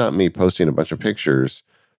is just not me posting a bunch of pictures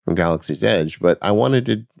from Galaxy's Edge, but I wanted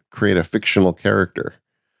to create a fictional character.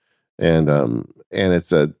 And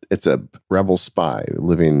it's a rebel spy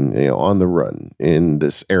living on the run in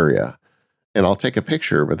this area. And I'll take a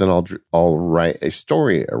picture, but then I'll write a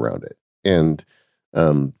story around it. And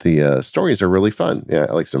the stories are really fun. Yeah,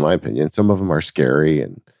 at least in my opinion. Some of them are scary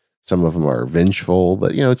and some of them are vengeful,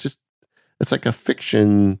 but it's like a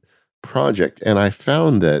fiction project. And I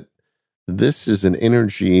found that this is an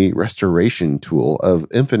energy restoration tool of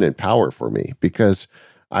infinite power for me, because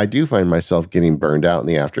I do find myself getting burned out in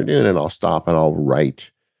the afternoon, and I'll stop and I'll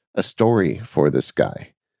write a story for this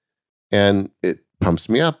guy. And it pumps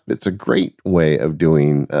me up. It's a great way of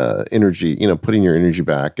doing energy, putting your energy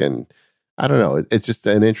back. And I don't know, it's just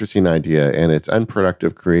an interesting idea, and it's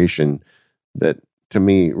unproductive creation that to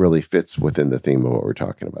me really fits within the theme of what we're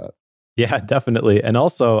talking about. Yeah, definitely. And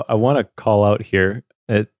also, I want to call out here,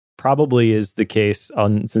 it probably is the case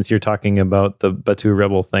since you're talking about the Batu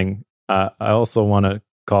Rebel thing. I also want to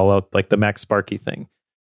call out like the MacSparky thing.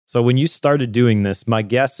 So when you started doing this, my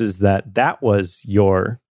guess is that was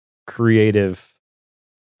your creative,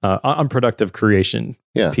 unproductive creation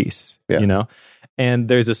piece, and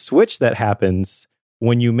there's a switch that happens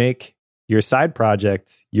when you make your side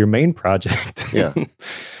project your main project. Yeah.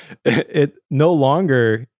 It no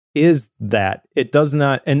longer is that. It does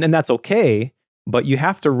not, and that's okay. But you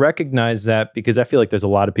have to recognize that, because I feel like there's a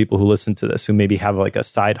lot of people who listen to this who maybe have like a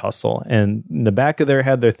side hustle, and in the back of their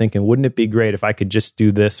head, they're thinking, wouldn't it be great if I could just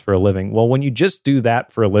do this for a living? Well, when you just do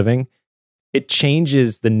that for a living, it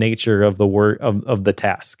changes the nature of the work of the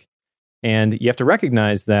task. And you have to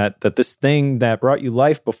recognize that this thing that brought you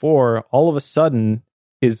life before, all of a sudden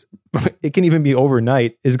it can even be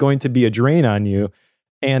overnight, is going to be a drain on you.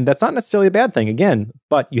 And that's not necessarily a bad thing, again,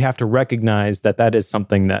 but you have to recognize that is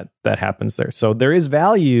something that happens there. So there is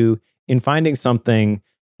value in finding something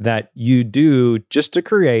that you do just to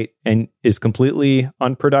create and is completely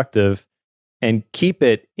unproductive, and keep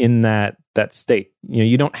it in that state.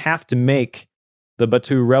 You don't have to make the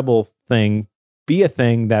Batu Rebel thing be a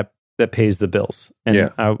thing that pays the bills.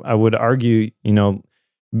 And I would argue,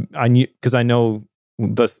 because I know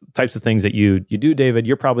the types of things that you do, David,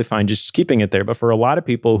 you're probably fine just keeping it there. But for a lot of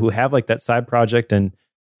people who have like that side project and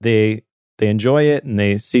they enjoy it and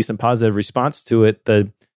they see some positive response to it,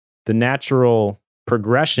 the natural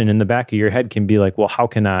progression in the back of your head can be like, well, how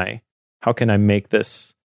can I make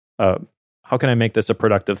this a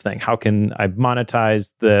productive thing? How can I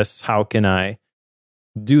monetize this? How can I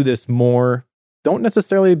do this more? Don't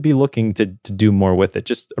necessarily be looking to do more with it.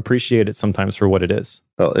 Just appreciate it sometimes for what it is.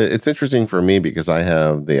 Well, it's interesting for me because I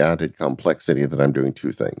have the added complexity that I'm doing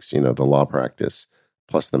two things, the law practice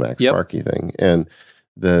plus the MacSparky thing. And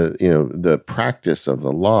the practice of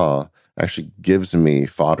the law actually gives me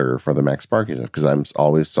fodder for the MacSparky stuff, because I'm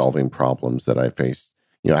always solving problems that I face,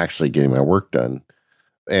 actually getting my work done.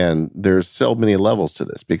 And there's so many levels to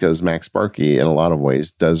this, because MacSparky in a lot of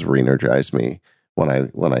ways does re-energize me when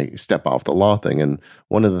I step off the law thing. And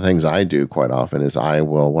one of the things I do quite often is I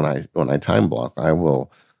will, when I time block, I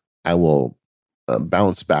will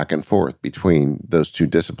bounce back and forth between those two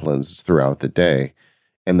disciplines throughout the day.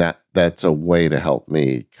 And that's a way to help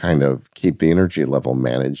me kind of keep the energy level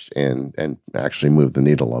managed and actually move the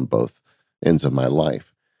needle on both ends of my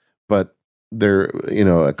life. But there,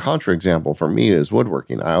 a contra-example for me is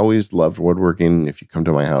woodworking. I always loved woodworking. If you come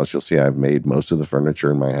to my house, you'll see I've made most of the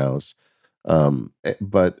furniture in my house.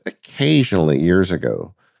 But occasionally, years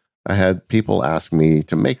ago, I had people ask me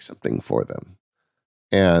to make something for them.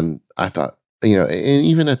 And I thought, and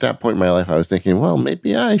even at that point in my life, I was thinking, well,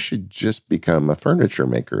 maybe I should just become a furniture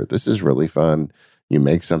maker. This is really fun. You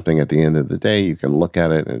make something at the end of the day, you can look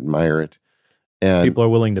at it and admire it. And people are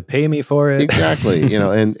willing to pay me for it. Exactly.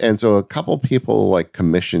 And so a couple people like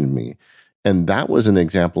commissioned me. And that was an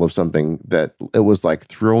example of something that it was like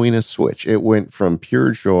throwing a switch. It went from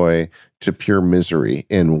pure joy to pure misery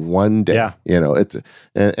in one day. Yeah.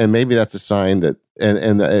 And maybe that's a sign that,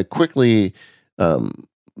 and it quickly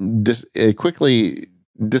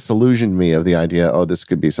disillusioned me of the idea, oh, this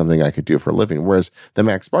could be something I could do for a living. Whereas the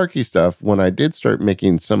MacSparky stuff, when I did start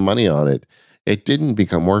making some money on it, it didn't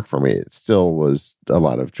become work for me. It still was a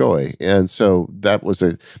lot of joy. And so that was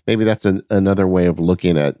maybe that's another way of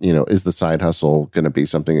looking at, is the side hustle going to be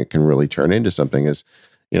something that can really turn into something? Is,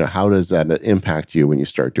 how does that impact you when you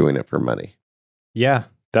start doing it for money? Yeah,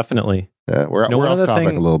 definitely. We're off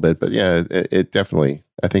topic a little bit, but yeah, it definitely,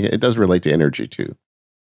 I think it does relate to energy too.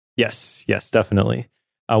 Yes, definitely.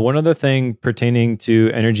 One other thing pertaining to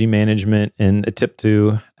energy management and a tip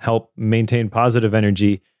to help maintain positive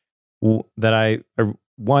energy that I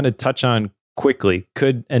want to touch on quickly,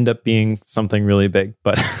 could end up being something really big,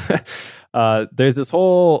 but there's this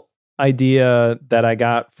whole idea that I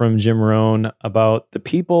got from Jim Rohn about the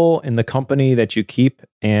people in the company that you keep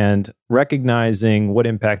and recognizing what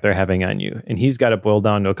impact they're having on you. And he's got it boiled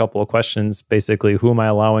down to a couple of questions. Basically, who am I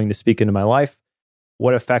allowing to speak into my life?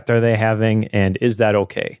 What effect are they having? And is that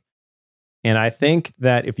okay? And I think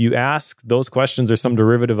that if you ask those questions or some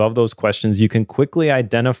derivative of those questions, you can quickly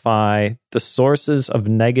identify the sources of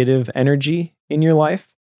negative energy in your life.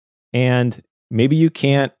 And maybe you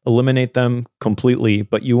can't eliminate them completely,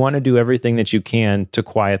 but you want to do everything that you can to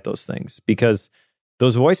quiet those things, because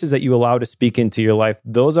those voices that you allow to speak into your life,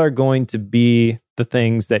 those are going to be the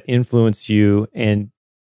things that influence you and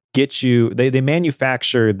get you, they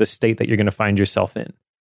manufacture the state that you're going to find yourself in.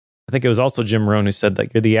 I think it was also Jim Rohn who said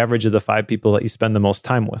that you're the average of the 5 people that you spend the most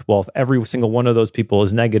time with. Well, if every single one of those people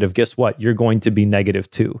is negative, guess what? You're going to be negative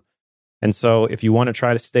too. And so if you want to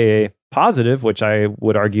try to stay positive, which I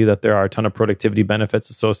would argue that there are a ton of productivity benefits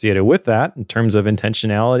associated with that in terms of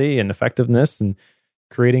intentionality and effectiveness and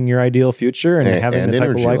creating your ideal future and having the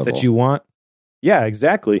type of life that you want. Yeah,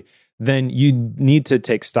 exactly. Then you need to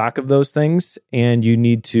take stock of those things and you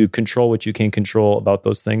need to control what you can control about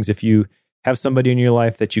those things. If you have somebody in your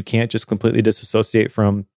life that you can't just completely disassociate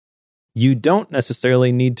from, you don't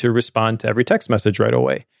necessarily need to respond to every text message right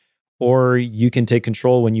away. Or you can take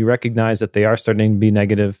control when you recognize that they are starting to be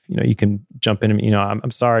negative. You can jump in and, I'm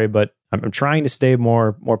sorry, but I'm trying to stay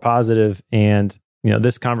more positive. And,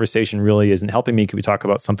 this conversation really isn't helping me. Can we talk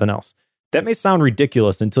about something else? That may sound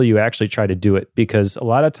ridiculous until you actually try to do it, because a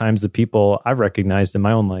lot of times the people I've recognized in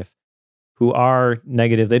my own life who are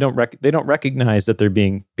negative, they don't recognize that they're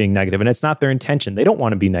being negative, and it's not their intention. They don't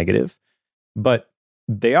want to be negative, but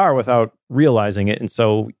they are without realizing it. And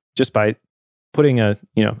so just by putting a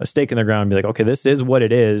stake in the ground and be like, okay, this is what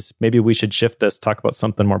it is. Maybe we should shift this, talk about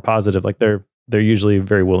something more positive. Like they're usually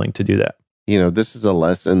very willing to do that. This is a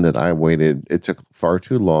lesson that it took far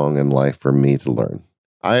too long in life for me to learn.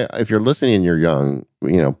 If you're listening and you're young,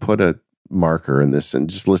 put a marker in this and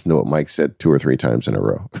just listen to what Mike said 2 or 3 times in a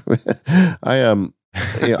row.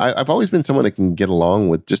 I've always been someone that can get along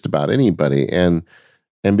with just about anybody. And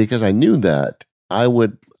because I knew that, I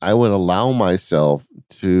would allow myself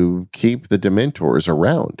to keep the dementors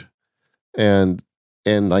around. And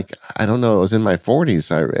like, I don't know, it was in my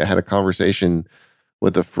 40s. I had a conversation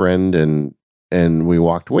with a friend and we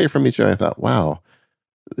walked away from each other. I thought, wow,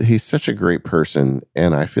 he's such a great person.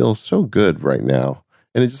 And I feel so good right now.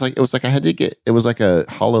 And it was like it was like a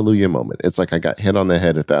hallelujah moment. It's like I got hit on the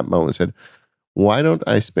head at that moment and said, why don't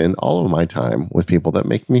I spend all of my time with people that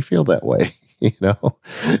make me feel that way?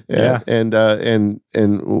 Yeah.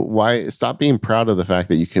 And why stop being proud of the fact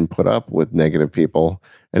that you can put up with negative people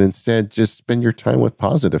and instead just spend your time with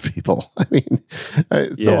positive people? I mean,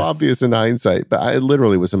 it's so obvious in hindsight, but I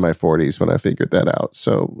literally was in my 40s when I figured that out.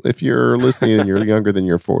 So if you're listening and you're younger than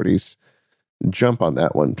your 40s, jump on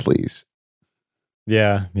that one, please.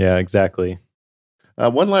 Yeah, exactly.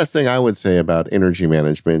 One last thing I would say about energy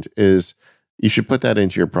management is you should put that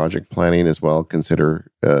into your project planning as well.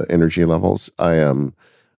 Consider energy levels. I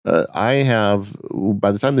have,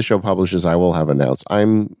 by the time the show publishes, I will have announced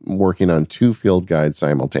I'm working on 2 field guides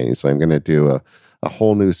simultaneously. I'm going to do a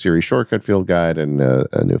whole new Siri shortcut field guide and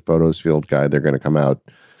a new photos field guide. They're going to come out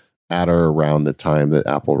at or around the time that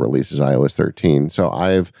Apple releases iOS 13. So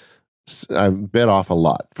I've bit off a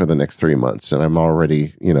lot for the next 3 months, and I'm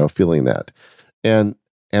already, feeling that. And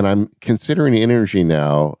I'm considering energy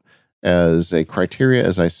now as a criteria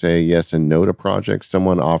as I say yes and no to projects.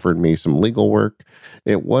 Someone offered me some legal work.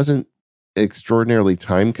 It wasn't extraordinarily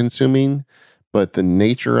time consuming, but the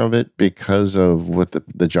nature of it, because of what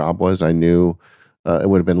the job was, I knew it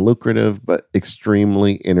would have been lucrative, but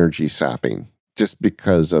extremely energy sapping just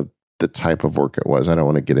because of the type of work it was. I don't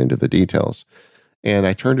want to get into the details. And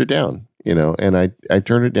I turned it down, and I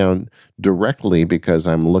turned it down directly because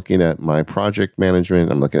I'm looking at my project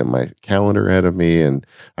management. I'm looking at my calendar ahead of me, and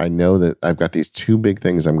I know that I've got these 2 big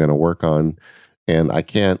things I'm going to work on, and I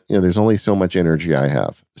can't, there's only so much energy I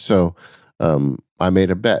have. So I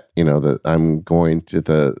made a bet, that I'm going to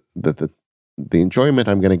the the enjoyment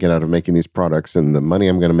I'm going to get out of making these products and the money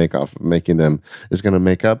I'm going to make off of making them is going to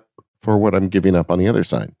make up for what I'm giving up on the other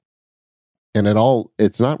side. And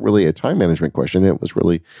it's not really a time management question. It was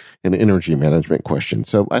really an energy management question.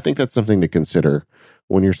 So I think that's something to consider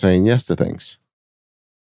when you're saying yes to things.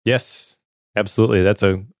 Yes, absolutely. That's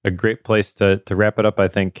a great place to wrap it up, I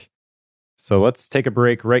think. So let's take a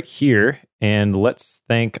break right here and let's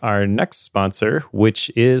thank our next sponsor,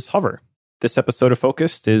 which is Hover. This episode of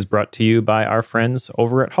Focused is brought to you by our friends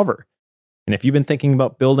over at Hover. And if you've been thinking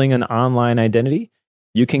about building an online identity,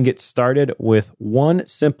 you can get started with one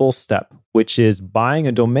simple step, which is buying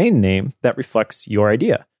a domain name that reflects your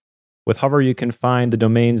idea. With Hover, you can find the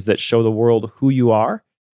domains that show the world who you are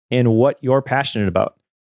and what you're passionate about.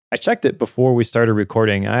 I checked it before we started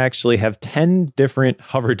recording. I actually have 10 different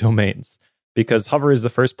Hover domains because Hover is the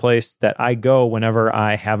first place that I go whenever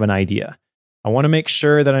I have an idea. I want to make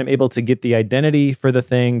sure that I'm able to get the identity for the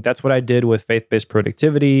thing. That's what I did with Faith-Based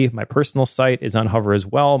Productivity. My personal site is on Hover as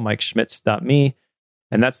well, MikeSchmitz.me.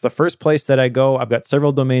 And that's the first place that I go. I've got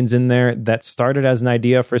several domains in there that started as an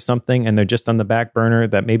idea for something and they're just on the back burner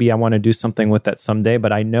that maybe I want to do something with that someday.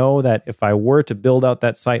 But I know that if I were to build out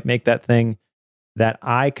that site, make that thing, that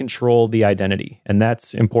I control the identity. And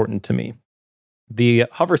that's important to me. The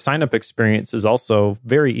Hover signup experience is also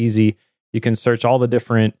very easy. You can search all the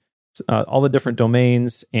different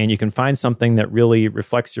domains and you can find something that really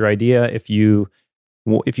reflects your idea. If you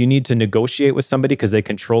need to negotiate with somebody because they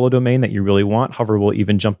control a domain that you really want, Hover will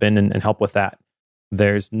even jump in and help with that.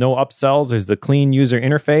 There's no upsells. There's the clean user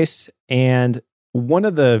interface. And one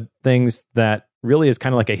of the things that really is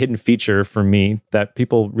kind of like a hidden feature for me that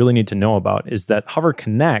people really need to know about is that Hover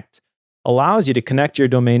Connect allows you to connect your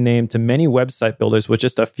domain name to many website builders with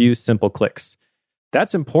just a few simple clicks.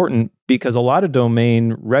 That's important because a lot of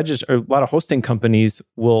a lot of hosting companies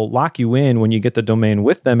will lock you in when you get the domain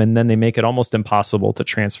with them, and then they make it almost impossible to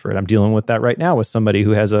transfer it. I'm dealing with that right now with somebody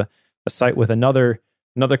who has a site with another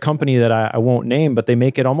company that I won't name, but they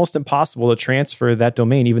make it almost impossible to transfer that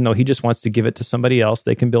domain, even though he just wants to give it to somebody else.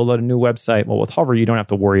 They can build out a new website. Well, with Hover, you don't have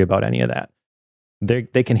to worry about any of that.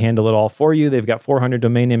 They can handle it all for you. They've got 400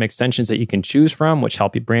 domain name extensions that you can choose from, which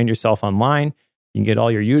help you brand yourself online. You can get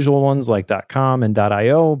all your usual ones like .com and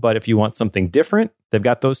 .io, but if you want something different, they've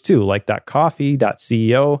got those too, like .coffee,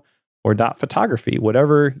 .ceo, or .photography.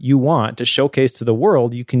 Whatever you want to showcase to the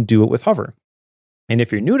world, you can do it with Hover. And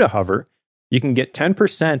if you're new to Hover, you can get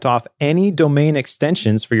 10% off any domain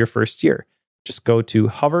extensions for your first year. Just go to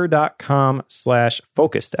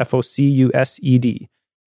hover.com/focused, FOCUSED.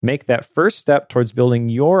 Make that first step towards building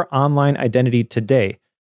your online identity today.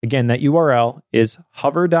 Again, that URL is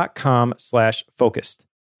hover.com/focused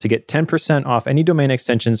to get 10% off any domain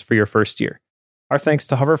extensions for your first year. Our thanks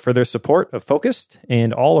to Hover for their support of Focused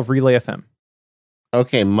and all of Relay FM.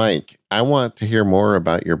 Okay, Mike, I want to hear more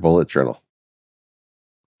about your bullet journal.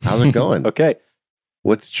 How's it going? Okay.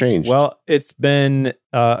 What's changed? Well, it's been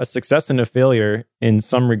a success and a failure in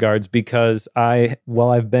some regards because while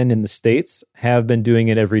I've been in the States, have been doing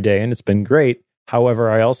it every day and it's been great. However,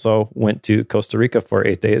 I also went to Costa Rica for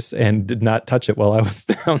 8 days and did not touch it while I was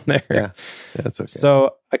down there. Yeah, that's okay.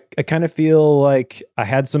 So I kind of feel like I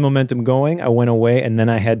had some momentum going. I went away and then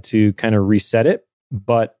I had to kind of reset it,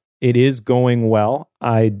 but it is going well.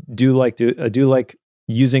 I do like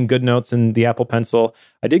using GoodNotes and the Apple Pencil.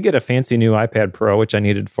 I did get a fancy new iPad Pro, which I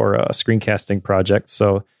needed for a screencasting project.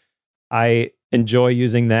 So I enjoy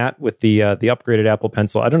using that with the upgraded Apple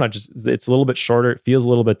Pencil. I don't know, it's a little bit shorter. It feels a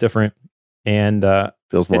little bit different. And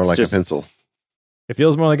feels more like a pencil. It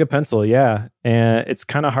feels more like a pencil, yeah. And it's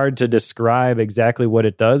kind of hard to describe exactly what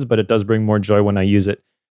it does, but it does bring more joy when I use it.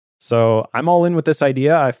 So I'm all in with this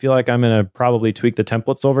idea. I feel like I'm going to probably tweak the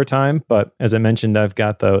templates over time. But as I mentioned, I've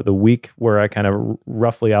got the week where I kind of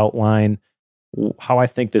roughly outline how I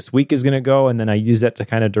think this week is going to go. And then I use that to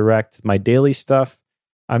kind of direct my daily stuff.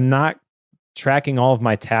 I'm not tracking all of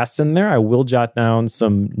my tasks in there. I will jot down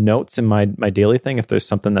some notes in my daily thing if there's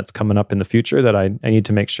something that's coming up in the future that I need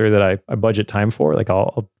to make sure that I budget time for. Like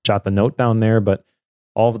I'll jot the note down there, but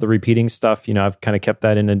all of the repeating stuff, I've kind of kept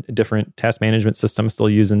that in a different task management system. Still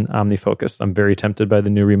using OmniFocus. I'm very tempted by the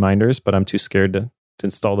new reminders, but I'm too scared to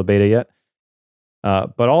install the beta yet.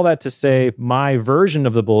 But all that to say, my version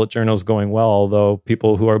of the bullet journal is going well, although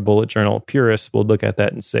people who are bullet journal purists will look at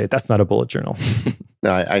that and say, that's not a bullet journal.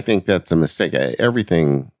 No, I think that's a mistake. A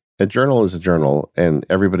journal is a journal, and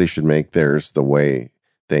everybody should make theirs the way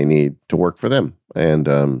they need to work for them. And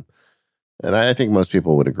I think most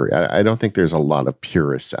people would agree. I don't think there's a lot of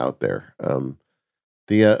purists out there.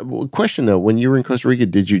 The question, though, when you were in Costa Rica,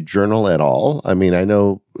 did you journal at all? I mean, I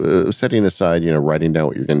know setting aside, writing down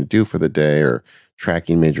what you're going to do for the day or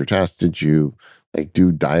tracking major tasks, did you like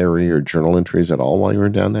do diary or journal entries at all while you were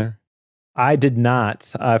down there? I did not.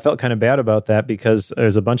 I felt kind of bad about that because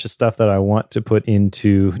there's a bunch of stuff that I want to put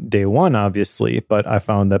into day one, obviously. But I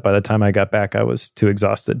found that by the time I got back, I was too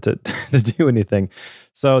exhausted to, to do anything.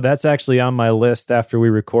 So that's actually on my list after we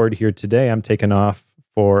record here today. I'm taking off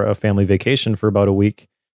for a family vacation for about a week.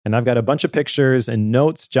 And I've got a bunch of pictures and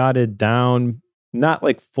notes jotted down, not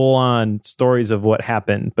like full on stories of what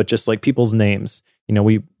happened, but just like people's names. You know,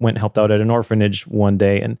 we went and helped out at an orphanage one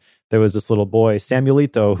day, and there was this little boy,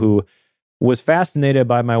 Samuelito, who was fascinated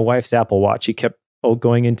by my wife's Apple Watch. He kept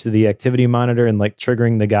going into the activity monitor and like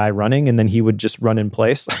triggering the guy running, and then he would just run in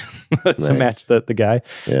place to match the guy.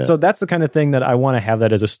 Yeah. So that's the kind of thing that I want to have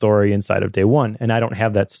that as a story inside of day one. And I don't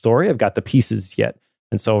have that story. I've got the pieces yet.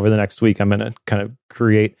 And so over the next week, I'm going to kind of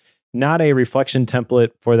create not a reflection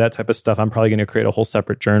template for that type of stuff. I'm probably going to create a whole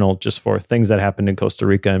separate journal just for things that happened in Costa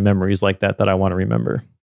Rica and memories like that I want to remember.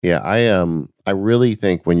 Yeah, I really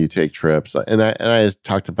think when you take trips, and I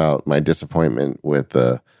talked about my disappointment with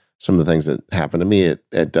some of the things that happened to me at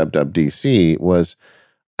WWDC was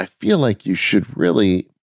I feel like you should really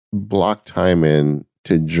block time in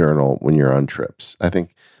to journal when you're on trips. I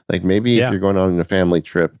think like maybe if you're going on a family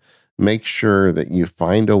trip, make sure that you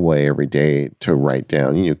find a way every day to write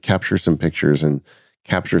down, capture some pictures and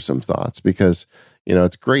capture some thoughts, because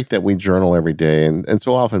it's great that we journal every day. And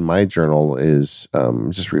so often my journal is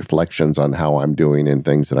just reflections on how I'm doing and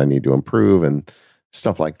things that I need to improve and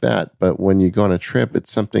stuff like that. But when you go on a trip,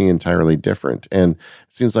 it's something entirely different. And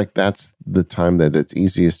it seems like that's the time that it's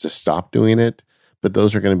easiest to stop doing it. But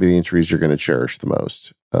those are going to be the entries you're going to cherish the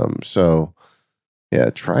most. So yeah,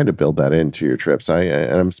 try to build that into your trips.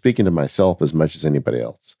 And I'm speaking to myself as much as anybody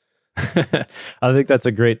else. I think that's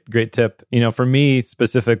a great tip. For me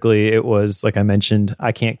specifically, it was like I mentioned,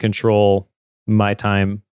 I can't control my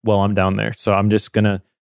time while I'm down there. So I'm just going to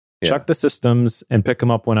chuck the systems and pick them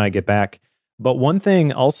up when I get back. But one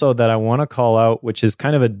thing also that I want to call out, which is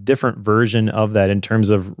kind of a different version of that in terms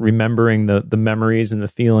of remembering the memories and the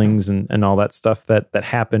feelings and all that stuff that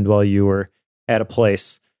happened while you were at a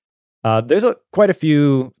place. There's quite a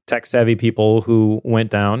few tech savvy people who went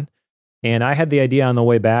down. And I had the idea on the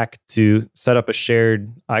way back to set up a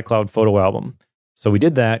shared iCloud photo album. So we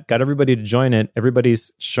did that, got everybody to join it.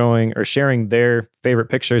 Everybody's showing or sharing their favorite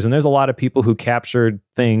pictures. And there's a lot of people who captured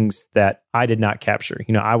things that I did not capture.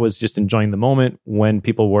 I was just enjoying the moment when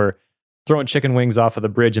people were throwing chicken wings off of the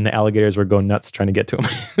bridge and the alligators were going nuts trying to get to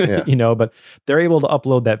them. But they're able to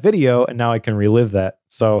upload that video and now I can relive that.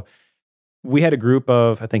 So we had a group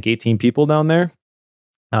of, I think, 18 people down there.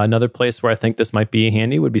 Another place where I think this might be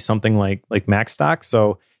handy would be something like MacStock.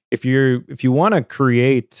 So if you want to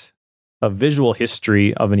create a visual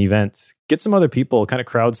history of an event, get some other people, kind of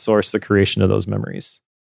crowdsource the creation of those memories.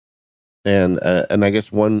 And I guess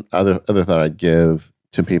one other thought I'd give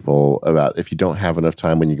to people about if you don't have enough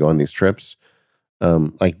time when you go on these trips,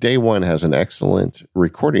 like day one has an excellent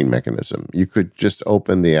recording mechanism. You could just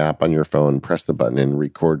open the app on your phone, press the button, and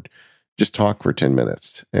record. Just talk for 10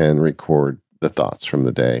 minutes and record the thoughts from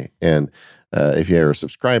the day. And if you're a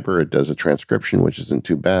subscriber, it does a transcription, which isn't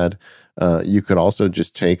too bad. You could also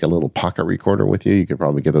just take a little pocket recorder with you. You could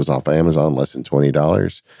probably get those off of Amazon, less than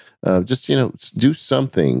 $20. Just, do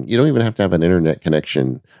something. You don't even have to have an internet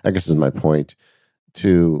connection, I guess is my point,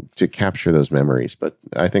 to capture those memories. But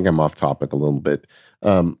I think I'm off topic a little bit.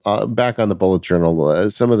 Back on the bullet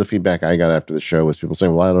journal, some of the feedback I got after the show was people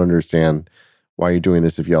saying, well, I don't understand why you're doing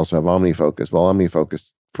this if you also have OmniFocus. Well,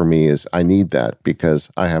 OmniFocus for me is I need that because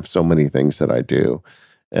I have so many things that I do.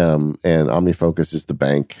 And OmniFocus is the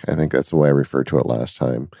bank. I think that's the way I referred to it last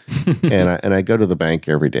time. and I go to the bank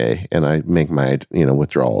every day and I make my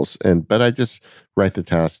withdrawals. But I just write the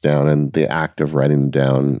tasks down, and the act of writing them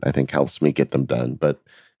down I think helps me get them done. But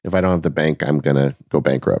if I don't have the bank, I'm gonna go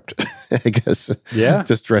bankrupt. I guess. Yeah.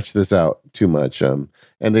 To stretch this out too much. And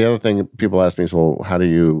the other thing people ask me is, well, how do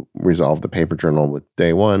you resolve the paper journal with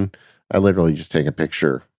day one? I literally just take a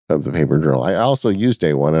picture of the paper journal. I also use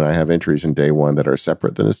day one, and I have entries in day one that are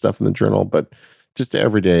separate than the stuff in the journal. But just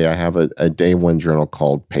every day, I have a day one journal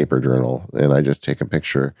called paper journal, and I just take a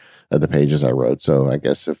picture of the pages I wrote. So I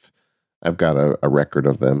guess if I've got a record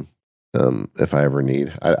of them, if I ever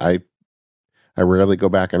need, I rarely go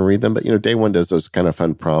back and read them. But day one does those kind of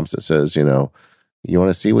fun prompts that says, you want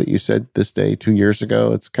to see what you said this day 2 years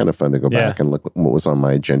ago. It's kind of fun to go back and look what was on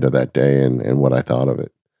my agenda that day and what I thought of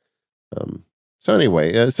it. So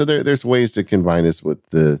anyway, so there's ways to combine this with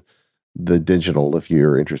the digital if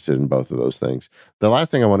you're interested in both of those things. The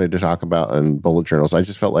last thing I wanted to talk about on bullet journals, I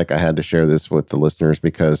just felt like I had to share this with the listeners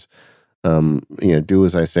because, do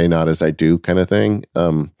as I say, not as I do kind of thing.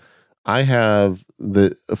 I have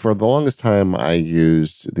for the longest time I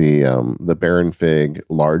used the Baron Fig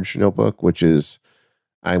large notebook, which is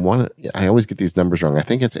I always get these numbers wrong. I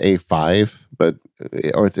think it's A5, but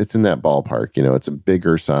or it's in that ballpark. You know, it's a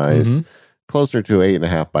bigger size, closer to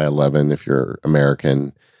 8.5 by 11 if you're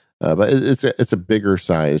American. But it's a bigger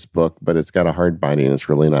size book, but it's got a hard binding. It's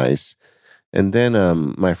really nice. And then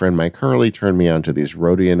my friend Mike Hurley turned me on to these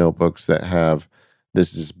Rhodia notebooks that have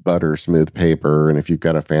this is butter smooth paper, and if you've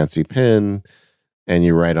got a fancy pen and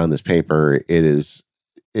you write on this paper, it is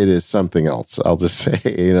something else. I'll just say,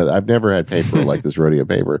 you know, I've never had paper like this Rhodia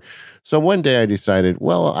paper. So one day I decided,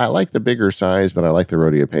 well, I like the bigger size, but I like the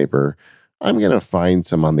Rhodia paper. I'm going to find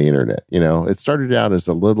some on the internet. You know, it started out as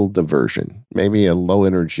a little diversion, maybe a low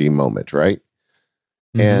energy moment, right?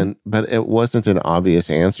 But it wasn't an obvious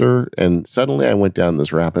answer. And suddenly I went down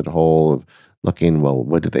this rabbit hole of looking, well,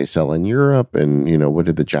 what did they sell in Europe? And, you know, what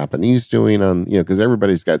did the Japanese doing on, you know, because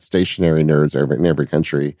everybody's got stationary nerds in every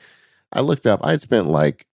country. I looked up, I'd spent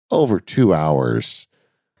like over 2 hours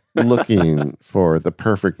looking for the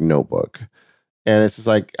perfect notebook. And it's just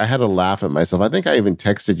like, I had to laugh at myself. I think I even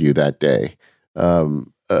texted you that day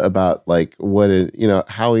about like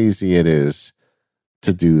how easy it is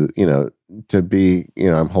to do, you know, to be, you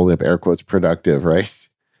know, I'm holding up air quotes, productive, right?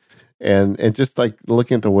 And just like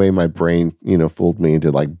looking at the way my brain, you know, fooled me into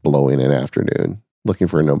like blowing an afternoon looking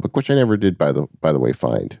for a notebook, which I never did, by the way,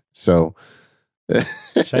 find. So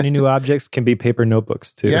shiny new objects can be paper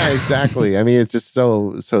notebooks too. Yeah, exactly. I mean, it's just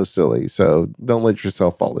so silly. So don't let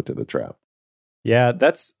yourself fall into the trap. Yeah,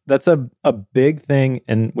 that's a big thing.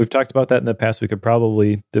 And we've talked about that in the past. We could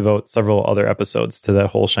probably devote several other episodes to that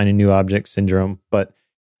whole shiny new object syndrome. But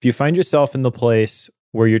if you find yourself in the place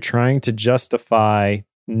where you're trying to justify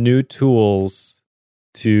new tools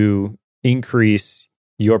to increase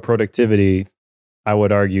your productivity, I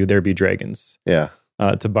would argue there be dragons. Yeah.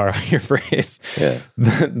 To borrow your phrase. Yeah.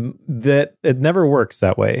 that it never works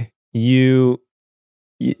that way.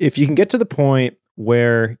 If you can get to the point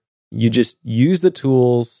where you just use the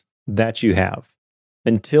tools that you have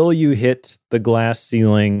until you hit the glass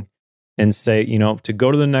ceiling and say, you know, to go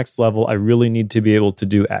to the next level, I really need to be able to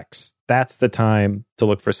do X. That's the time to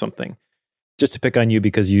look for something. Just to pick on you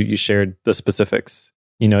because you shared the specifics.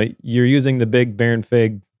 You know, you're using the big Baron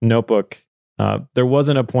Fig notebook. There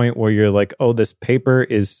wasn't a point where you're like, oh, this paper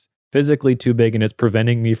is physically too big and it's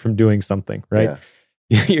preventing me from doing something, right?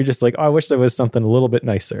 Yeah. You're just like, oh, I wish there was something a little bit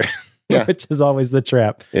nicer. Yeah. Which is always the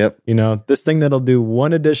trap. Yep. You know, this thing that'll do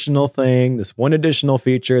one additional thing, this one additional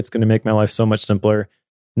feature, it's going to make my life so much simpler.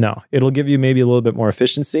 No, it'll give you maybe a little bit more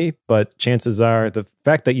efficiency, but chances are the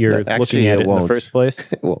fact that you're looking at it in the first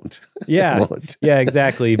place. It won't. Yeah. It won't. Yeah,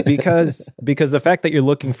 exactly. Because the fact that you're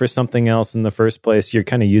looking for something else in the first place, you're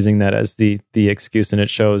kind of using that as the excuse, and it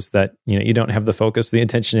shows that, you know, you don't have the focus, the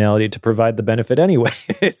intentionality to provide the benefit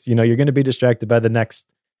anyways. You know, you're going to be distracted by the next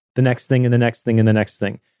thing and the next thing and the next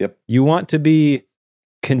thing. Yep. You want to be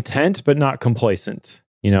content but not complacent.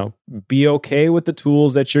 You know, be okay with the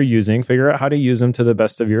tools that you're using, figure out how to use them to the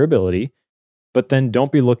best of your ability, but then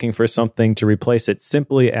don't be looking for something to replace it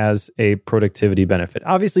simply as a productivity benefit.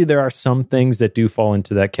 Obviously, there are some things that do fall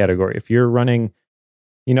into that category. If you're running,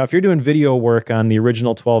 you know, if you're doing video work on the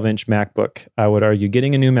original 12-inch MacBook, I would argue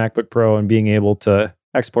getting a new MacBook Pro and being able to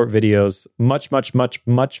export videos much, much, much,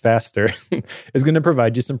 much faster is going to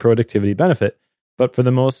provide you some productivity benefit. But for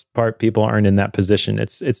the most part, people aren't in that position.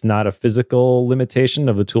 It's not a physical limitation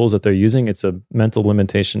of the tools that they're using. It's a mental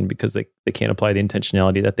limitation because they can't apply the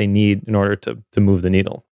intentionality that they need in order to move the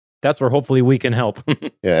needle. That's where hopefully we can help.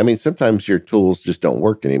 Yeah, I mean, sometimes your tools just don't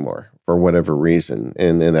work anymore for whatever reason.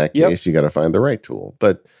 And in that case, you got to find the right tool.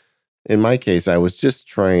 But in my case, I was just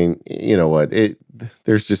trying, you know what,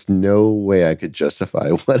 there's just no way I could justify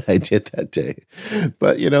what I did that day.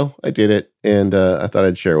 But, you know, I did it. And I thought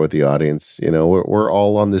I'd share it with the audience. You know, we're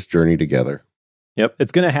all on this journey together. Yep.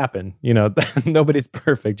 It's going to happen. You know, nobody's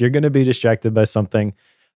perfect. You're going to be distracted by something.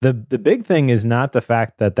 The big thing is not the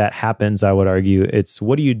fact that happens, I would argue. It's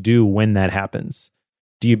what do you do when that happens?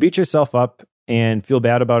 Do you beat yourself up and feel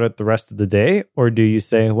bad about it the rest of the day? Or do you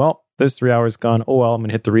say, well, there's 3 hours gone. Oh, well, I'm going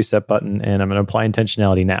to hit the reset button and I'm going to apply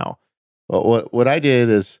intentionality now. Well, what I did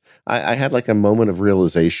is I had like a moment of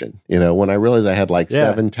realization. You know, when I realized I had like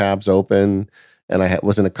 7 tabs open and I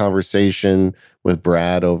was in a conversation with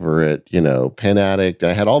Brad over at, you know, Pen Addict.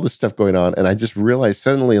 I had all this stuff going on and I just realized,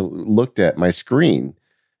 suddenly looked at my screen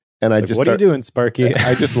and I what are you doing, Sparky?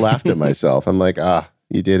 I just laughed at myself. I'm like,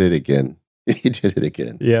 you did it again. You did it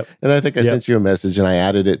again. Yep. And I think I sent you a message and I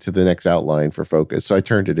added it to the next outline for focus. So I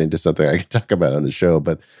turned it into something I could talk about on the show.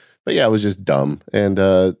 But yeah, it was just dumb. And,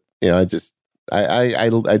 you know,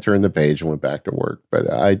 I turned the page and went back to work,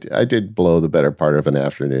 but I did blow the better part of an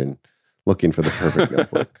afternoon looking for the perfect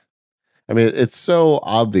notebook. I mean, it's so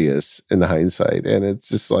obvious in hindsight, and it's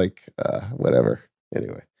just like whatever.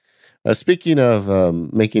 Anyway, speaking of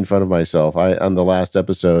making fun of myself, on the last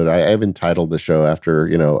episode, I've entitled the show after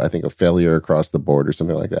I think a failure across the board or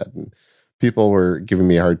something like that, and people were giving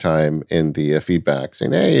me a hard time in the feedback,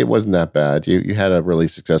 saying, "Hey, it wasn't that bad. You had a really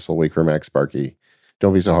successful week for MacSparky.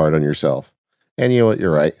 Don't be so hard on yourself." And you know what?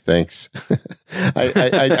 You're right. Thanks.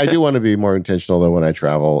 I do want to be more intentional though when I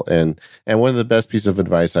travel. And one of the best pieces of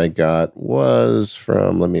advice I got was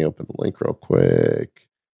from, let me open the link real quick.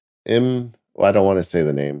 Well, I don't want to say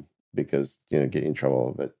the name because, get you in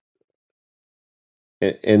trouble. But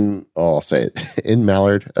I'll say it. In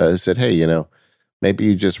Mallard said, "Hey, maybe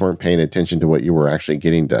you just weren't paying attention to what you were actually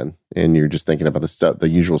getting done. And you're just thinking about the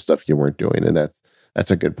usual stuff you weren't doing." And that's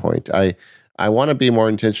a good point. I want to be more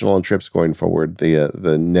intentional on trips going forward.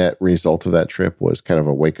 The net result of that trip was kind of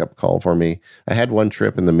a wake up call for me. I had one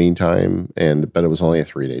trip in the meantime, but it was only a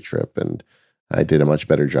 3-day trip, and I did a much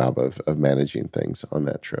better job of managing things on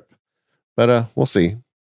that trip. But we'll see.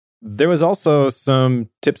 There was also some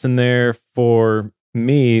tips in there for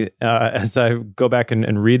me as I go back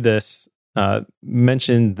and read this.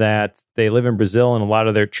 Mentioned that they live in Brazil, and a lot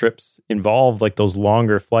of their trips involve like those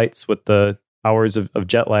longer flights with the hours of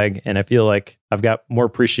jet lag, and I feel like I've got more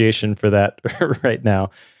appreciation for that right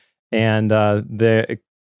now. And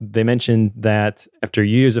they mentioned that after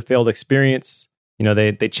years of failed experience,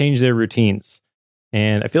 they change their routines,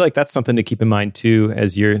 and I feel like that's something to keep in mind too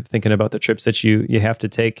as you're thinking about the trips that you have to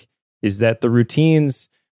take. Is that the routines?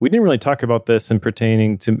 We didn't really talk about this in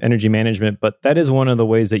pertaining to energy management, but that is one of the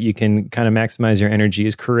ways that you can kind of maximize your energy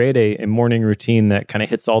is create a morning routine that kind of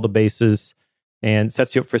hits all the bases and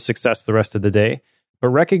sets you up for success the rest of the day. But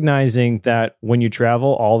recognizing that when you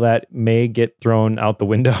travel, all that may get thrown out the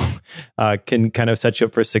window can kind of set you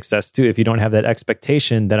up for success too. If you don't have that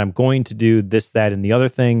expectation that I'm going to do this, that, and the other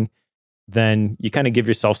thing, then you kind of give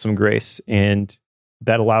yourself some grace. And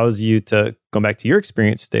that allows you to go back to your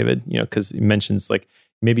experience, David, because it mentions like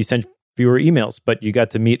maybe send fewer emails, but you got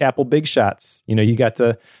to meet Apple big shots. You got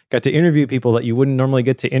to interview people that you wouldn't normally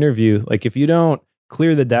get to interview. Like if you don't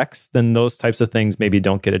clear the decks, then those types of things maybe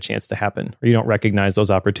don't get a chance to happen, or you don't recognize those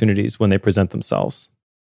opportunities when they present themselves.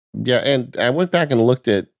 Yeah, and I went back and looked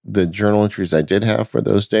at the journal entries I did have for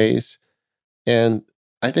those days, and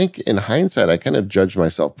I think in hindsight, I kind of judged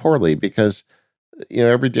myself poorly because,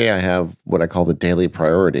 every day I have what I call the daily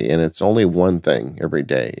priority, and it's only one thing every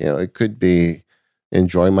day. It could be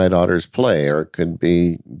enjoy my daughter's play, or it could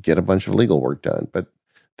be get a bunch of legal work done, but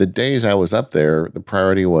the days I was up there, the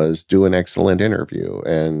priority was do an excellent interview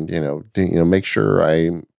and, make sure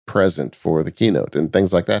I'm present for the keynote and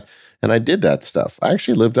things like that. And I did that stuff. I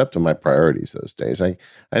actually lived up to my priorities those days. I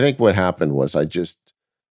think what happened was I just,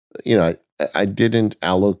 I didn't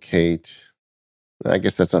allocate, I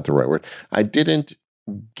guess that's not the right word. I didn't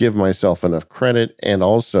give myself enough credit. And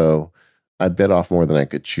also I bit off more than I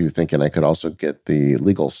could chew, thinking I could also get the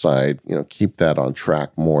legal side, keep that on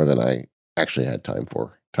track more than I actually had time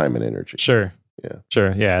and energy. Sure.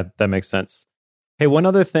 Yeah, that makes sense. Hey, one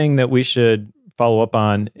other thing that we should follow up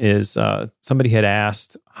on is somebody had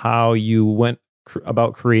asked how you went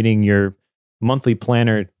about creating your monthly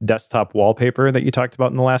planner desktop wallpaper that you talked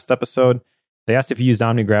about in the last episode. They asked if you used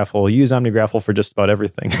OmniGraffle. You use OmniGraffle for just about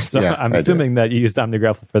everything. So yeah, I'm assuming that you used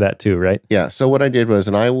OmniGraffle for that too, right? Yeah. So what I did was,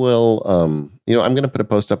 and I will, I'm going to put a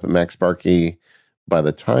post up at MacSparky by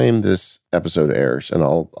the time this episode airs, and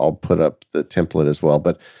I'll put up the template as well.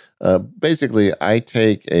 But basically, I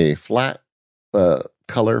take a flat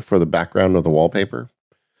color for the background of the wallpaper,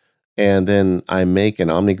 and then I make an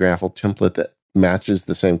OmniGraffle template that matches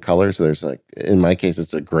the same color. So there's in my case,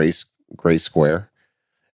 it's a gray square.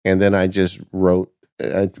 And then I just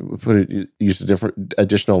used different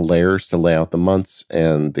additional layers to lay out the months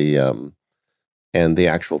and the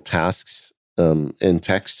actual tasks in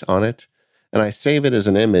text on it. And I save it as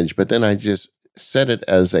an image, but then I just set it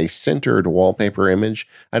as a centered wallpaper image.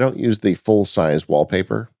 I don't use the full size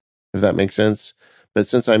wallpaper, if that makes sense. But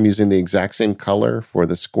since I'm using the exact same color for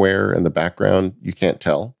the square and the background, you can't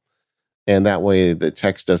tell. And that way the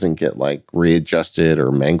text doesn't get readjusted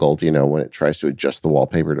or mangled, when it tries to adjust the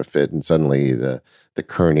wallpaper to fit, and suddenly the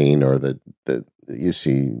kerning or the you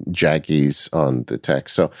see jaggies on the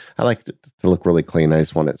text. So I like it to look really clean. I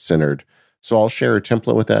just want it centered. So I'll share a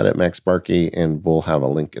template with that at MacSparky, and we'll have a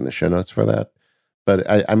link in the show notes for that. But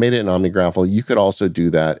I made it in OmniGraffle. You could also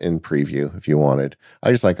do that in Preview if you wanted.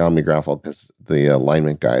 I just like OmniGraffle because the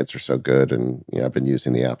alignment guides are so good, and I've been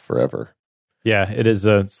using the app forever. Yeah, it is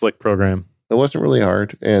a slick program. It wasn't really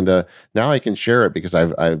hard. And now I can share it because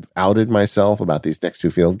I've outed myself about these next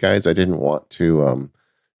 2 field guides. I didn't want to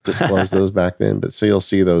disclose those back then, but so you'll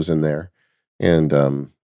see those in there. And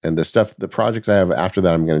the projects I have after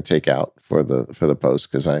that, I'm going to take out for the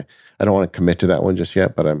post because I don't want to commit to that one just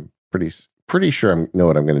yet, but I'm pretty sure I know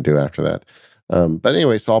what I'm going to do after that. But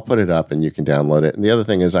anyway, so I'll put it up and you can download it. And the other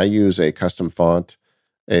thing is I use a custom font.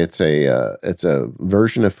 It's a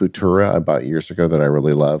version of Futura I bought years ago that I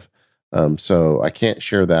really love. So I can't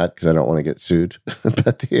share that because I don't want to get sued.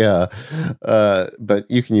 but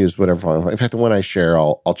but you can use whatever font. In fact, the one I share,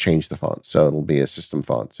 I'll change the font, so it'll be a system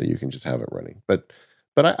font, so you can just have it running. But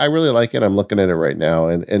I really like it. I'm looking at it right now,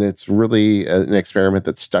 and it's really an experiment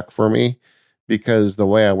that stuck for me because the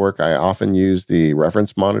way I work, I often use the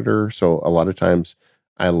reference monitor. So a lot of times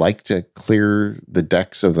I like to clear the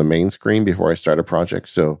decks of the main screen before I start a project.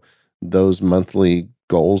 So those monthly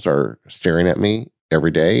goals are staring at me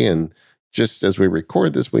every day. And just as we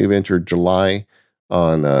record this, we've entered July.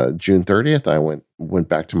 On June 30th, I went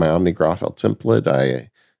back to my OmniGraphL template.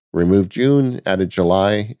 I removed June, added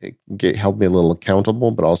July. It held me a little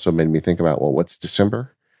accountable, but also made me think about, well, what's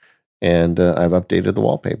December? And I've updated the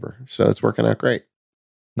wallpaper. So it's working out great.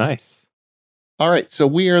 Nice. All right. So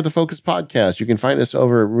we are the Focus Podcast. You can find us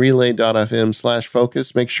over at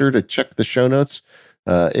relay.fm/focus. Make sure to check the show notes.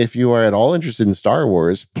 If you are at all interested in Star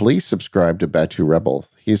Wars, please subscribe to Batu Rebel.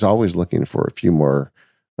 He's always looking for a few more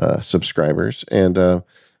subscribers. And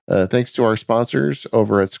thanks to our sponsors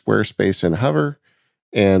over at Squarespace and Hover.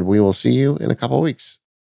 And we will see you in a couple of weeks.